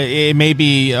it may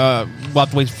be we'll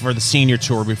have to wait for the senior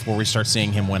tour before we start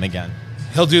seeing him win again.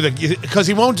 He'll do because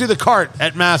he won't do the cart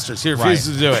at Masters. He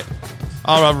refuses to do it.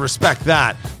 I'll respect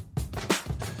that.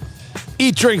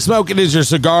 Eat, Drink, Smoke. It is your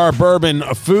cigar, bourbon,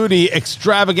 foodie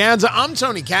extravaganza. I'm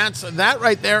Tony Katz. That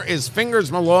right there is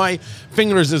Fingers Malloy.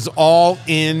 Fingers is all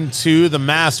into the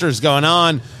Masters going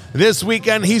on this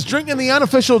weekend. He's drinking the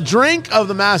unofficial drink of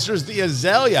the Masters, the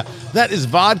Azalea. That is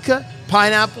vodka,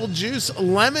 pineapple juice,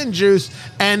 lemon juice,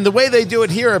 and the way they do it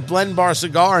here at Blend Bar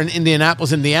Cigar in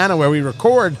Indianapolis, Indiana, where we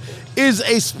record, is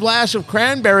a splash of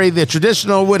cranberry. The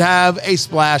traditional would have a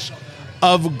splash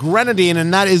of grenadine,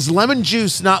 and that is lemon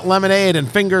juice, not lemonade. And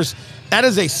Fingers, that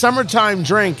is a summertime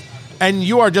drink, and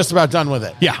you are just about done with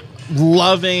it. Yeah.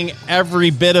 Loving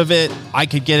every bit of it. I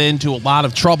could get into a lot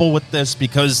of trouble with this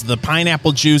because the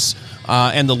pineapple juice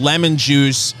and the lemon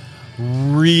juice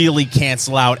really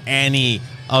cancel out any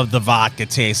of the vodka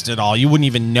taste at all. You wouldn't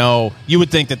even know. You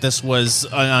would think that this was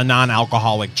a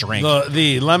non-alcoholic drink.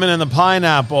 The lemon and the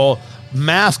pineapple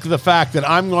mask the fact that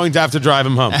I'm going to have to drive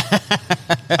him home.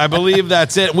 I believe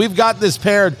that's it. We've got this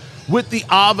paired with the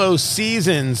AVO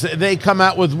seasons. They come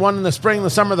out with one in the spring, the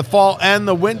summer, the fall, and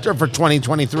the winter for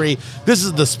 2023. This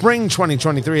is the spring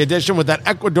 2023 edition with that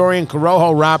Ecuadorian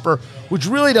Corojo wrapper, which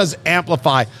really does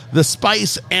amplify. The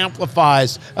spice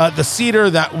amplifies the cedar,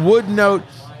 that wood note.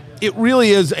 It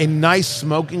really is a nice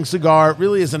smoking cigar. It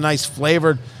really is a nice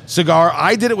flavored cigar.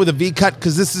 I did it with a V-cut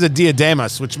because this is a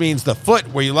diademas, which means the foot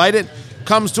where you light it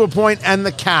comes to a point and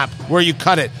the cap where you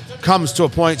cut it comes to a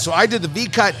point. So I did the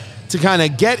V-cut to kind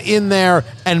of get in there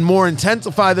and more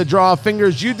intensify the draw.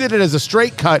 Fingers, you did it as a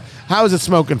straight cut. How is it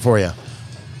smoking for you?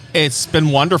 It's been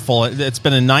wonderful. It's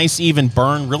been a nice, even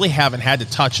burn. Really haven't had to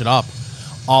touch it up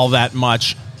all that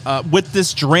much. With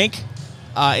this drink,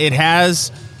 it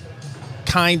has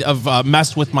kind of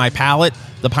messed with my palate,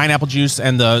 the pineapple juice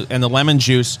and the lemon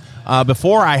juice.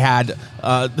 Before I had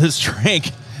this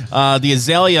drink, the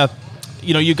Azalea,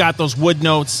 you got those wood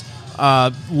notes,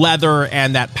 leather,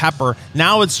 and that pepper.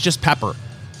 Now it's just pepper,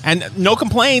 and no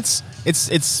complaints.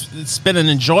 It's been an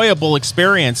enjoyable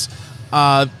experience.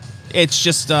 It's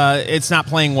just it's not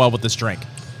playing well with this drink.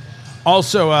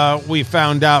 Also, we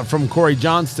found out from Corey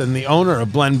Johnston, the owner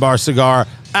of Blend Bar Cigar,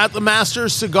 at the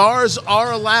Masters, cigars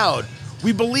are allowed.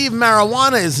 We believe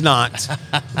marijuana is not,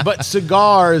 but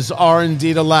cigars are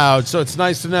indeed allowed. So it's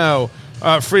nice to know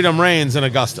freedom reigns in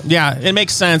Augusta. Yeah, it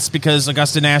makes sense because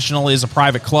Augusta National is a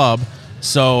private club.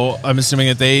 So I'm assuming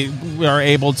that they are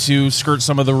able to skirt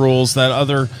some of the rules that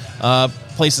other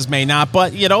places may not.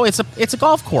 But, it's a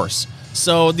golf course.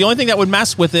 So the only thing that would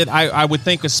mess with it, I would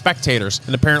think, is spectators.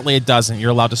 And apparently it doesn't.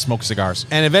 You're allowed to smoke cigars.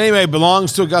 And if anybody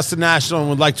belongs to Augusta National and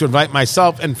would like to invite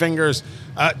myself and Fingers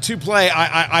to play,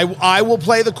 I will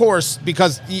play the course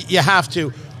because you have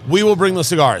to. We will bring the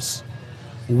cigars.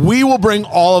 We will bring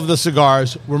all of the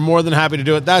cigars. We're more than happy to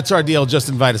do it. That's our deal. Just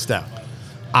invite us down.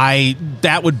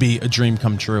 That would be a dream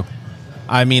come true.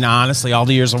 I mean, honestly, all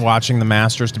the years of watching the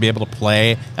Masters, to be able to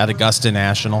play at Augusta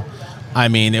National, I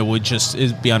mean,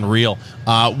 it'd be unreal.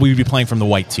 We'd be playing from the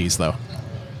white tees, though.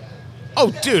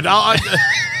 Oh, dude.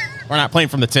 We're not playing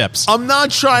from the tips. I'm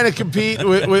not trying to compete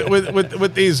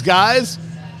with these guys.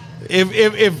 If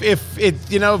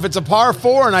it's a par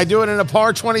 4 and I do it in a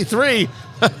par 23,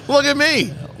 look at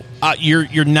me.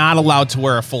 You're not allowed to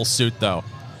wear a full suit though.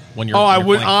 When you're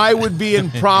I would be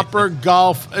in proper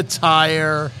golf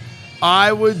attire.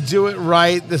 I would do it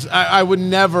right. I would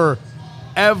never,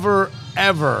 ever,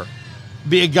 ever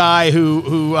be a guy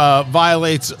who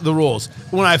violates the rules.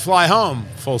 When I fly home,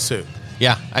 full suit.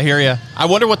 Yeah, I hear you. I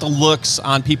wonder what the looks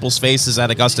on people's faces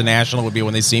at Augusta National would be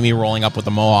when they see me rolling up with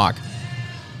a mohawk.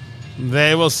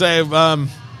 They will say,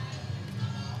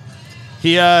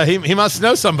 he must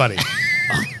know somebody.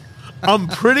 I'm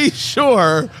pretty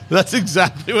sure that's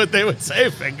exactly what they would say,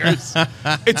 Fingers.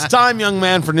 It's time, young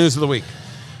man, for News of the Week.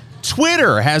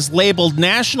 Twitter has labeled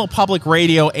National Public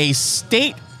Radio a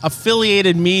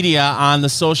state-affiliated media on the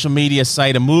social media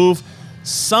site, a move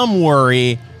some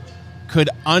worry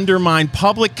could undermine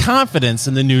public confidence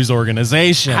in the news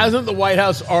organization. Hasn't the White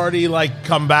House already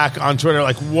come back on Twitter?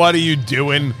 What are you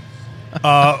doing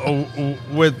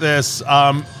with this?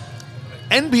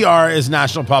 NPR is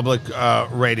National Public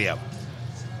Radio.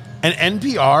 And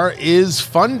NPR is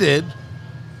funded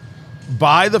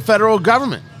by the federal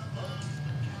government.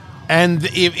 And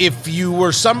if you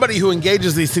were somebody who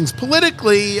engages these things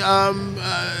politically,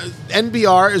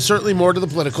 NPR is certainly more to the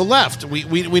political left.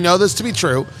 We know this to be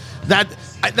true.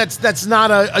 That's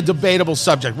not a debatable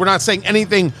subject. We're not saying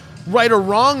anything right or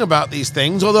wrong about these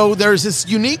things, although there's this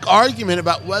unique argument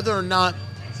about whether or not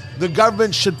the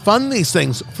government should fund these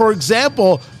things. For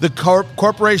example, the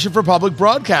Corporation for Public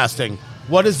Broadcasting.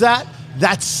 What is that?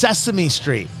 That's Sesame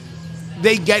Street.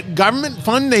 They get government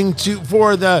funding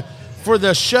for the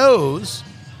shows,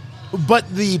 but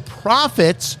the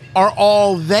profits are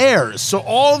all theirs. So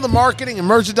all the marketing and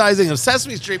merchandising of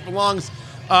Sesame Street belongs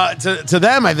to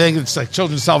them. I think it's like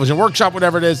Children's Television Workshop,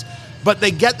 whatever it is. But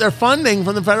they get their funding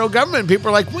from the federal government. People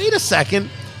are like, wait a second,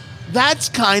 that's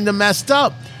kind of messed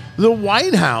up. The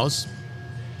White House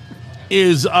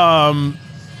is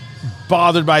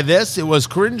bothered by this. It was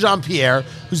Karine Jean-Pierre,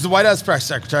 who's the White House press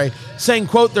secretary, saying,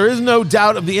 quote, there is no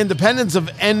doubt of the independence of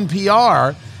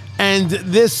NPR, and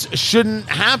this shouldn't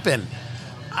happen.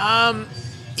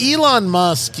 Elon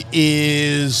Musk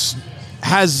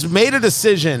has made a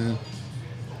decision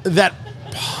that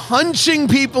punching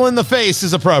people in the face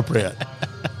is appropriate.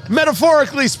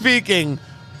 Metaphorically speaking,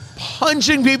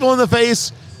 punching people in the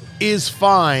face is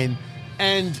fine.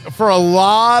 And for a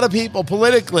lot of people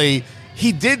politically,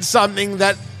 he did something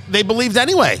that they believed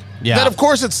anyway. Yeah. That, of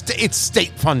course, it's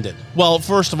state funded. Well,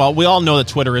 first of all, we all know that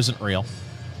Twitter isn't real.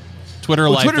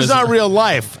 Twitter's not real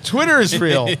life. Twitter is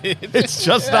real. It's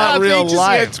just not real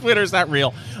life. Twitter's not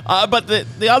real. But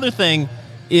the other thing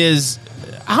is,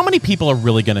 how many people are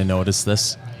really going to notice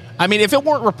this? I mean, if it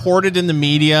weren't reported in the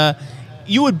media,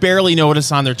 you would barely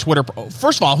notice on their Twitter.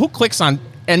 First of all, who clicks on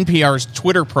NPR's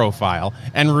Twitter profile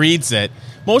and reads it?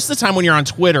 Most of the time when you're on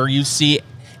Twitter, you see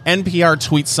NPR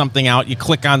tweets something out. You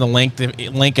click on the link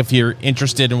if you're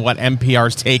interested in what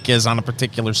NPR's take is on a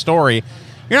particular story.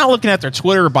 You're not looking at their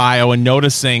Twitter bio and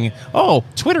noticing, oh,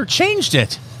 Twitter changed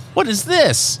it. What is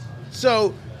this?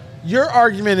 So your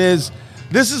argument is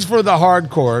this is for the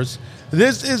hardcores.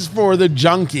 This is for the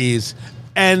junkies.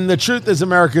 And the truth is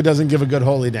America doesn't give a good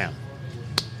holy damn.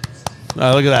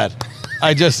 Look at that.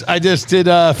 I just did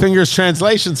Fingers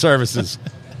Translation Services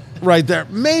right there.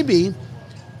 Maybe,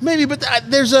 but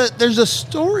there's a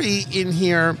story in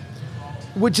here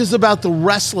which is about the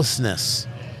restlessness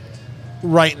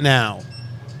right now,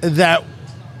 that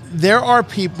there are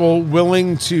people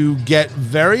willing to get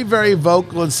very, very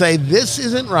vocal and say, this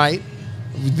isn't right.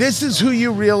 This is who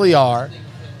you really are.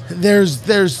 There's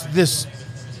this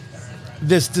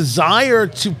desire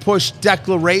to push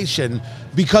declaration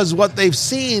because what they've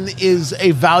seen is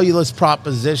a valueless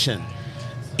proposition.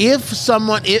 If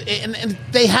someone, and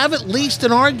they have at least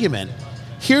an argument,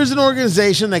 here's an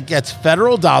organization that gets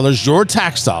federal dollars, your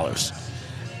tax dollars,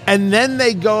 and then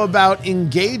they go about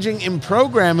engaging in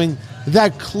programming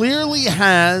that clearly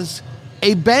has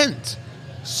a bent.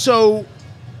 So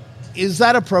is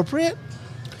that appropriate?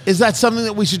 Is that something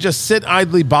that we should just sit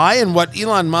idly by? And what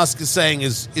Elon Musk is saying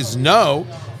is no.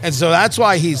 And so that's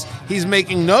why he's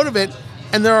making note of it.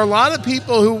 And there are a lot of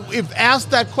people who, if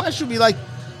asked that question, would be like,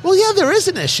 well, yeah, there is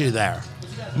an issue there.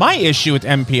 My issue with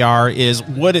NPR is,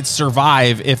 would it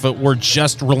survive if it were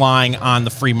just relying on the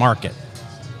free market?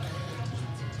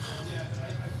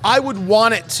 I would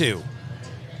want it to,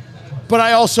 but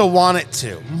I also want it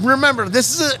to. Remember,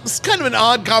 this is kind of an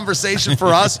odd conversation for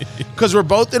us because we're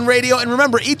both in radio. And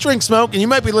remember, Eat, Drink, Smoke, and you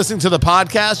might be listening to the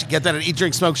podcast. You get that at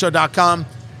eatdrinksmokeshow.com.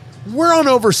 We're on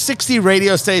over 60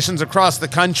 radio stations across the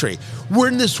country. We're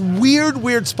in this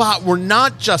weird spot. We're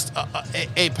not just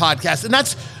a podcast. And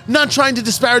that's not trying to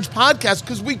disparage podcasts,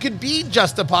 because we could be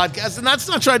just a podcast. And that's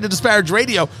not trying to disparage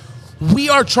radio. We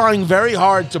are trying very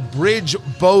hard to bridge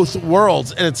both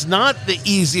worlds. And it's not the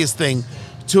easiest thing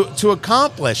to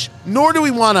accomplish. Nor do we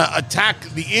want to attack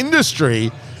the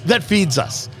industry that feeds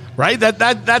us, right?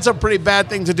 That's a pretty bad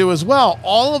thing to do as well.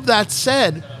 All of that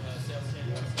said,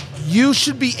 you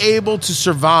should be able to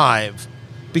survive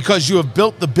because you have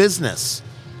built the business,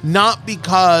 not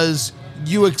because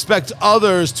you expect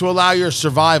others to allow your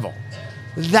survival.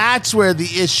 That's where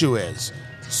the issue is.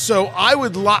 So I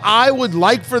would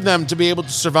like for them to be able to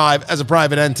survive as a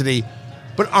private entity,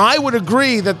 but I would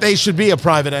agree that they should be a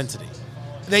private entity.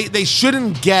 They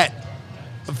shouldn't get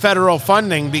federal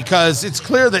funding because it's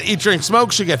clear that Eat, Drink,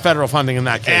 Smoke should get federal funding in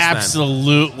that case.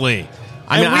 Absolutely.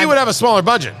 We would have a smaller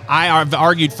budget. I've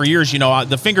argued for years,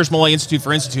 the Fingers Malloy Institute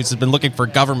for Institutes has been looking for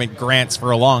government grants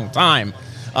for a long time.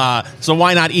 So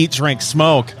why not Eat, Drink,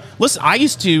 Smoke? Listen, I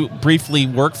used to briefly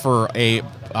work for a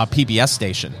PBS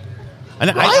station.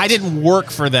 And I didn't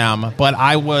work for them, but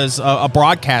I was a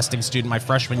broadcasting student my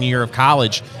freshman year of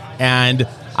college. And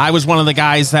I was one of the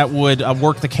guys that would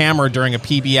work the camera during a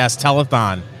PBS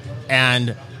telethon.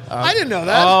 And I didn't know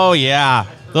that. Oh, yeah.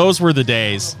 Those were the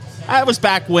days. That was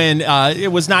back when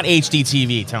it was not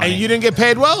HDTV, Tony. And you didn't get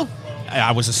paid well?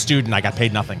 I was a student. I got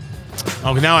paid nothing.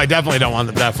 Oh, now I definitely don't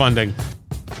want that funding.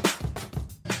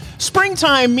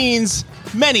 Springtime means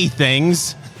many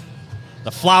things.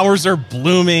 The flowers are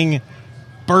blooming.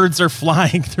 Birds are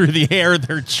flying through the air.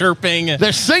 They're chirping.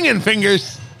 They're singing,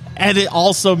 Fingers. And it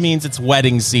also means it's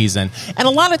wedding season. And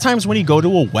a lot of times when you go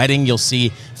to a wedding, you'll see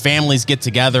families get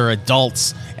together,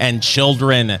 adults and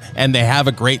children, and they have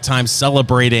a great time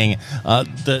celebrating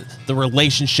the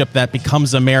relationship that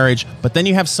becomes a marriage. But then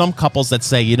you have some couples that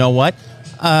say, you know what?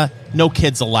 No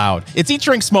kids allowed. It's Eat,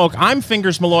 Drink, Smoke. I'm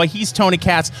Fingers Malloy. He's Tony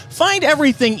Katz. Find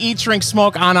everything Eat, Drink,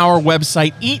 Smoke on our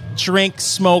website,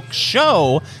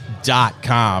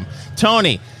 eatdrinksmokeshow.com.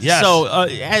 Tony, yes. So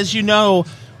as you know,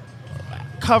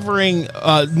 covering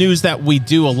news that we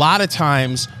do, a lot of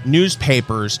times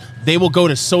newspapers, they will go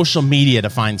to social media to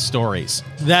find stories.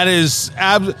 That's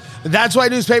why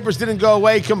newspapers didn't go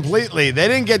away completely. They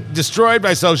didn't get destroyed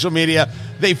by social media.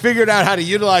 They figured out how to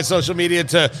utilize social media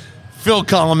to fill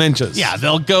column inches. Yeah,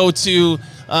 they'll go to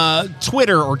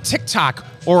Twitter or TikTok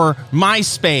or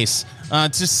MySpace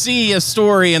to see a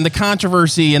story and the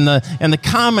controversy and the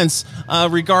comments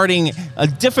regarding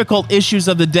difficult issues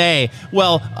of the day.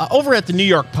 Well, over at the New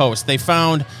York Post, they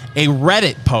found a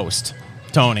Reddit post,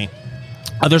 Tony.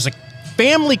 There's a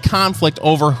family conflict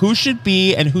over who should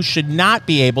be and who should not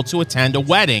be able to attend a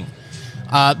wedding.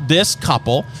 This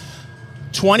couple,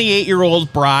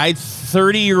 28-year-old bride,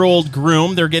 30-year-old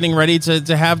groom, they're getting ready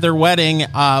to have their wedding,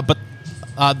 but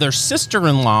their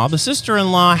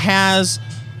sister-in-law has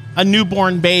a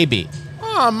newborn baby.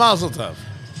 Oh, mazel tov.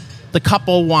 The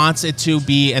couple wants it to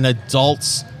be an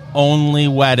adults-only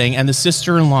wedding, and the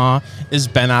sister-in-law is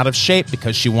bent out of shape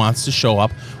because she wants to show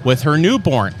up with her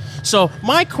newborn. So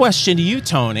my question to you,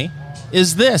 Tony,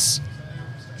 is this.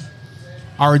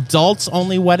 Are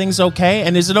adults-only weddings okay?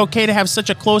 And is it okay to have such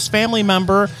a close family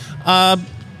member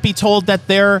be told that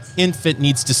their infant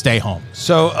needs to stay home?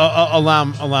 So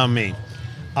allow me.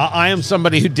 I am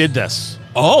somebody who did this.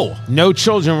 Oh. No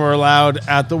children were allowed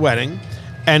at the wedding,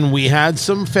 and we had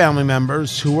some family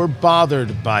members who were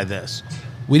bothered by this.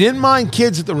 We didn't mind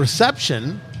kids at the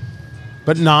reception,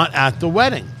 but not at the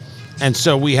wedding. And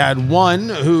so we had one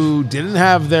who didn't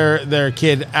have their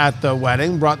kid at the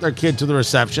wedding, brought their kid to the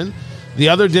reception. The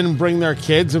other didn't bring their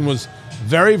kids and was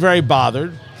very, very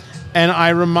bothered. And I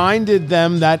reminded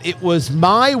them that it was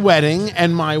my wedding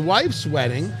and my wife's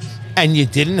wedding, and you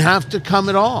didn't have to come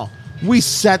at all. We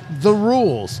set the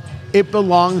rules. It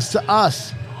belongs to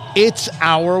us. It's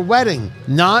our wedding,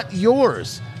 not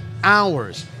yours.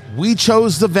 Ours. We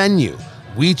chose the venue.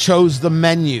 We chose the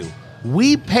menu.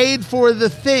 We paid for the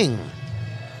thing.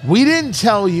 We didn't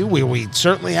tell you, we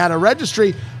certainly had a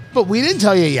registry, but we didn't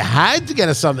tell you you had to get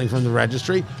us something from the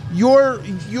registry. Your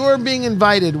being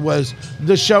invited was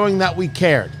the showing that we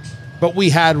cared, but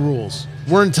we had rules.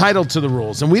 We're entitled to the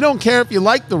rules, and we don't care if you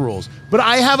like the rules. But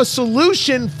I have a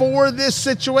solution for this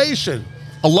situation.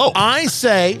 Hello. I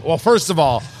say, well, first of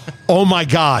all, oh my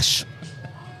gosh,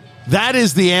 that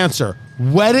is the answer.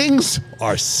 Weddings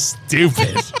are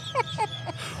stupid.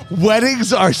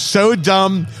 Weddings are so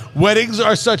dumb. Weddings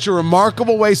are such a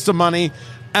remarkable waste of money.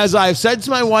 As I've said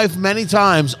to my wife many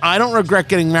times, I don't regret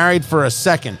getting married for a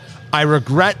second. I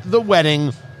regret the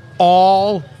wedding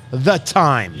all the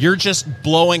time. You're just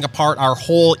blowing apart our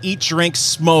whole Eat, Drink,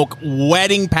 Smoke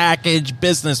wedding package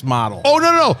business model. Oh,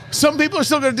 no. Some people are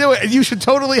still going to do it, and you should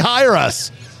totally hire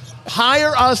us.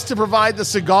 Hire us to provide the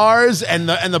cigars and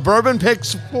the bourbon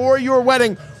picks for your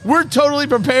wedding. We're totally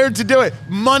prepared to do it.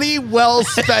 Money well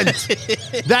spent.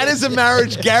 That is a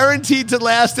marriage guaranteed to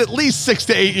last at least 6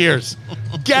 to 8 years.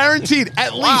 Guaranteed,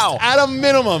 at least, at a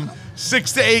minimum,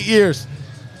 6 to 8 years.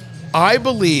 I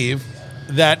believe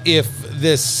that if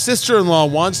this sister-in-law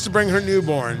wants to bring her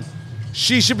newborn,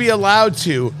 she should be allowed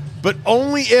to, but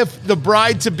only if the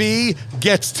bride-to-be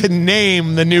gets to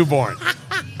name the newborn.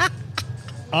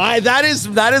 That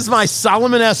is my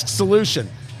Solomon-esque solution.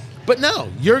 But no,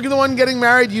 you're the one getting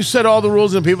married. You set all the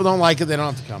rules, and if people don't like it, they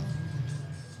don't have to come.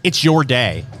 It's your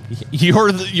day.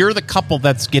 You're the couple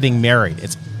that's getting married.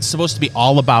 It's supposed to be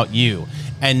all about you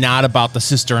and not about the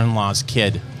sister-in-law's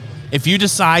kid. If you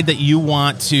decide that you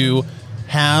want to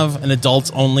have an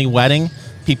adults-only wedding,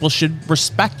 people should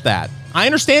respect that. I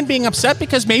understand being upset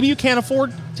because maybe you can't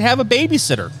afford to have a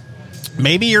babysitter.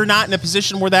 Maybe you're not in a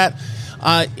position where that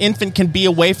infant can be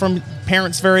away from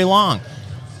parents very long.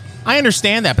 I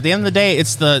understand that, but at the end of the day,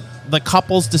 it's the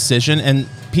couple's decision, and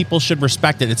people should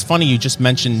respect it. It's funny you just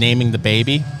mentioned naming the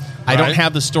baby. I don't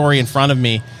have the story in front of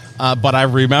me, but I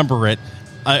remember it.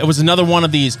 It was another one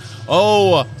of these,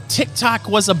 TikTok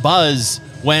was a buzz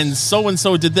when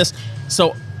so-and-so did this.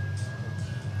 So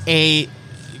a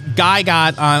guy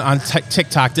got on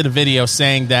TikTok, did a video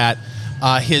saying that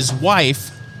his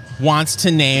wife wants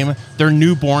to name their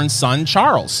newborn son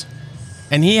Charles.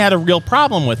 And he had a real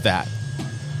problem with that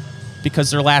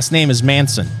because their last name is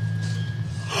Manson.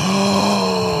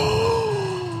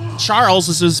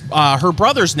 Charles is her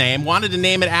brother's name, wanted to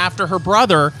name it after her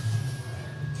brother,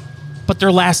 but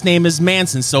their last name is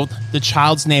Manson, so the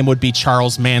child's name would be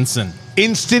Charles Manson.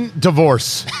 Instant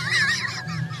divorce.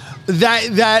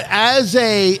 that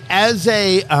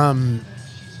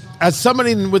as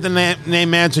somebody with the name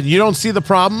Manson, you don't see the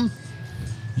problem.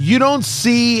 You don't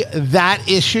see that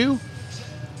issue.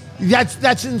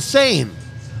 That's insane.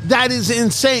 That is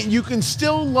insane. You can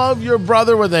still love your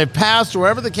brother whether they've passed or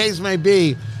whatever the case may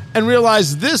be and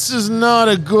realize this is not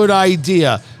a good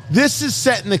idea. This is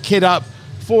setting the kid up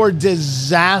for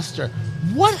disaster.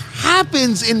 What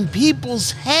happens in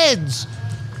people's heads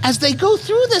as they go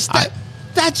through this?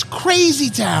 That's crazy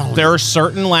town. There are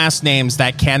certain last names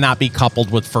that cannot be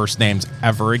coupled with first names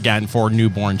ever again for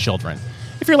newborn children.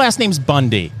 If your last name's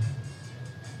Bundy,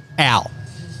 Al.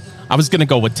 I was going to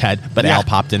go with Ted, but Al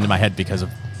popped into my head because of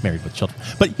Married with Children.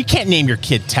 But you can't name your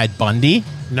kid Ted Bundy.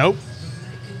 Nope.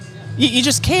 You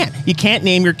just can't. You can't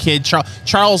name your kid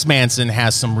Charles Manson.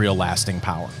 Has some real lasting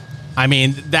power. I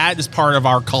mean, that is part of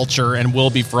our culture and will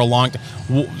be for a long time.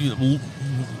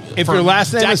 If your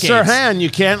last name is Sirhan, you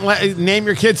can't name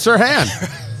your kid Sirhan.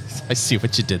 I see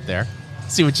what you did there.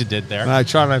 I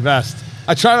try my best.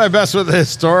 With the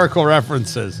historical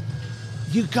references.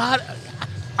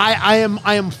 I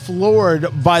am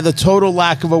floored by the total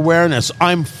lack of awareness.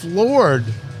 I'm floored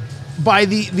by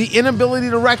the inability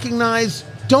to recognize.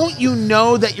 Don't you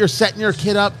know that you're setting your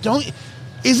kid up?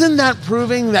 Isn't that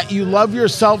proving that you love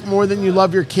yourself more than you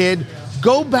love your kid?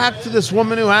 Go back to this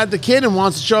woman who had the kid and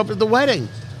wants to show up at the wedding.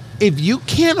 If you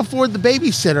can't afford the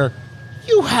babysitter,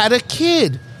 you had a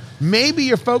kid. Maybe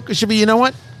your focus should be, you know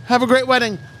what? Have a great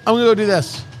wedding. I'm going to go do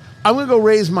this. I'm going to go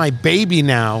raise my baby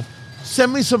now.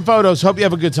 Send me some photos. Hope you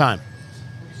have a good time.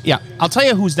 Yeah, I'll tell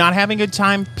you who's not having a good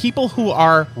time. People who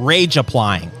are rage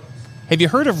applying. Have you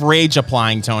heard of rage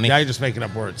applying, Tony? Now you're just making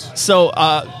up words. So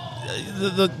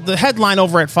the headline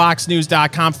over at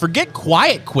foxnews.com, forget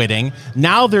quiet quitting.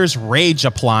 Now there's rage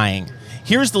applying.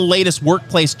 Here's the latest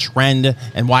workplace trend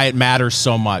and why it matters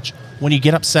so much. When you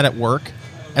get upset at work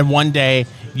and one day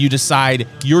you decide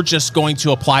you're just going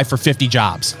to apply for 50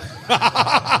 jobs.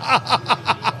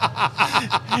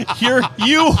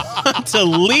 You want to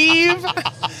leave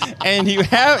and you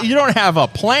don't have a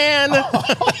plan.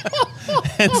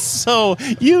 And so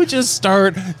you just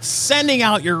start sending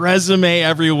out your resume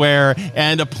everywhere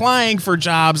and applying for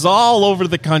jobs all over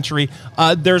the country.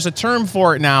 There's a term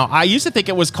for it now. I used to think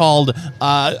it was called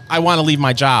I want to leave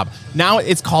my job. Now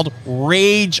it's called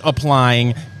rage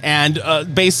applying. And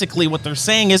basically what they're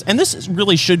saying is, and this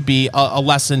really should be a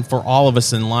lesson for all of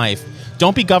us in life,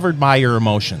 don't be governed by your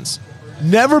emotions.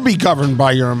 Never be governed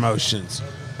by your emotions.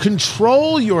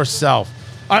 Control yourself.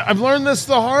 I've learned this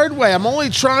the hard way. I'm only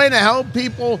trying to help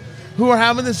people who are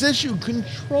having this issue.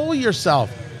 Control yourself.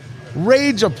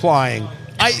 Rage applying.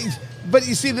 But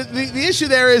you see, the issue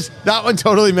there is that one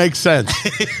totally makes sense.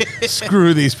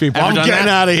 Screw these people. I'm getting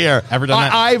out of here. Ever done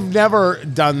that? I've never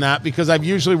done that because I've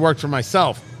usually worked for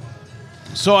myself.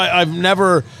 So I've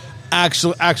never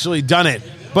actually done it.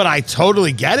 But I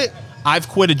totally get it. I've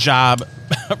quit a job.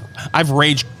 I've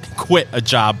rage quit a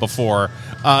job before,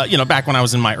 back when I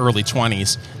was in my early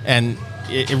 20s. And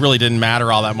it really didn't matter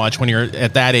all that much. When you're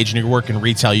at that age and you're working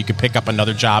retail, you can pick up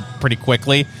another job pretty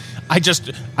quickly. I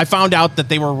found out that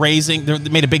they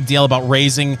made a big deal about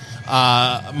raising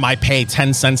my pay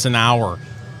 10 cents an hour.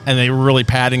 And they were really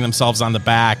patting themselves on the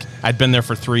back. I'd been there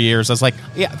for 3 years. I was like,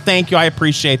 yeah, thank you. I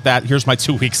appreciate that. Here's my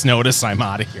 2 weeks notice. I'm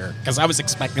out of here. Because I was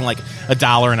expecting like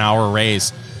 $1 an hour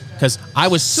raise. because I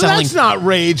was So selling. that's not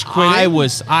rage quitting. I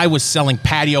was selling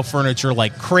patio furniture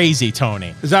like crazy,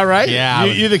 Tony. Is that right? Yeah.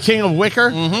 You're the king of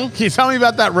wicker? Mm-hmm. Can you tell me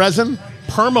about that resin?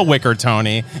 Perma wicker,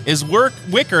 Tony, is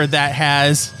wicker that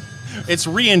it's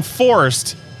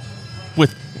reinforced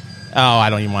with. Oh, I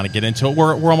don't even want to get into it.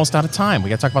 We're almost out of time. We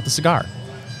got to talk about the cigar.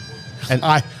 And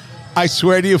I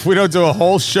swear to you, if we don't do a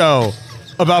whole show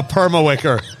about perma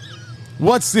wicker,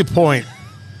 what's the point?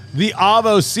 The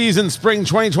AVO season spring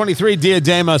 2023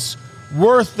 Diademas,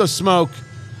 worth the smoke,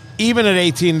 even at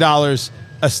 $18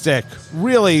 a stick.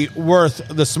 Really worth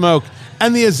the smoke.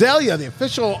 And the Azalea,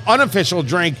 the unofficial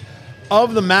drink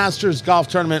of the Masters Golf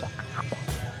Tournament.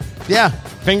 Yeah,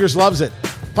 Fingers loves it.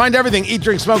 Find everything,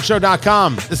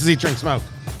 eatdrinksmokeshow.com. This is Eat Drink Smoke.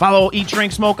 Follow Eat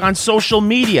Drink Smoke on social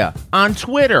media, on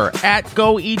Twitter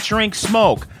 @Go Eat Drink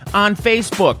Smoke, on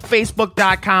Facebook,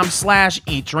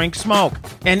 facebook.com/Eat Drink Smoke,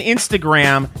 and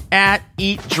Instagram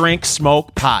 @Eat Drink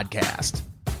Smoke Podcast.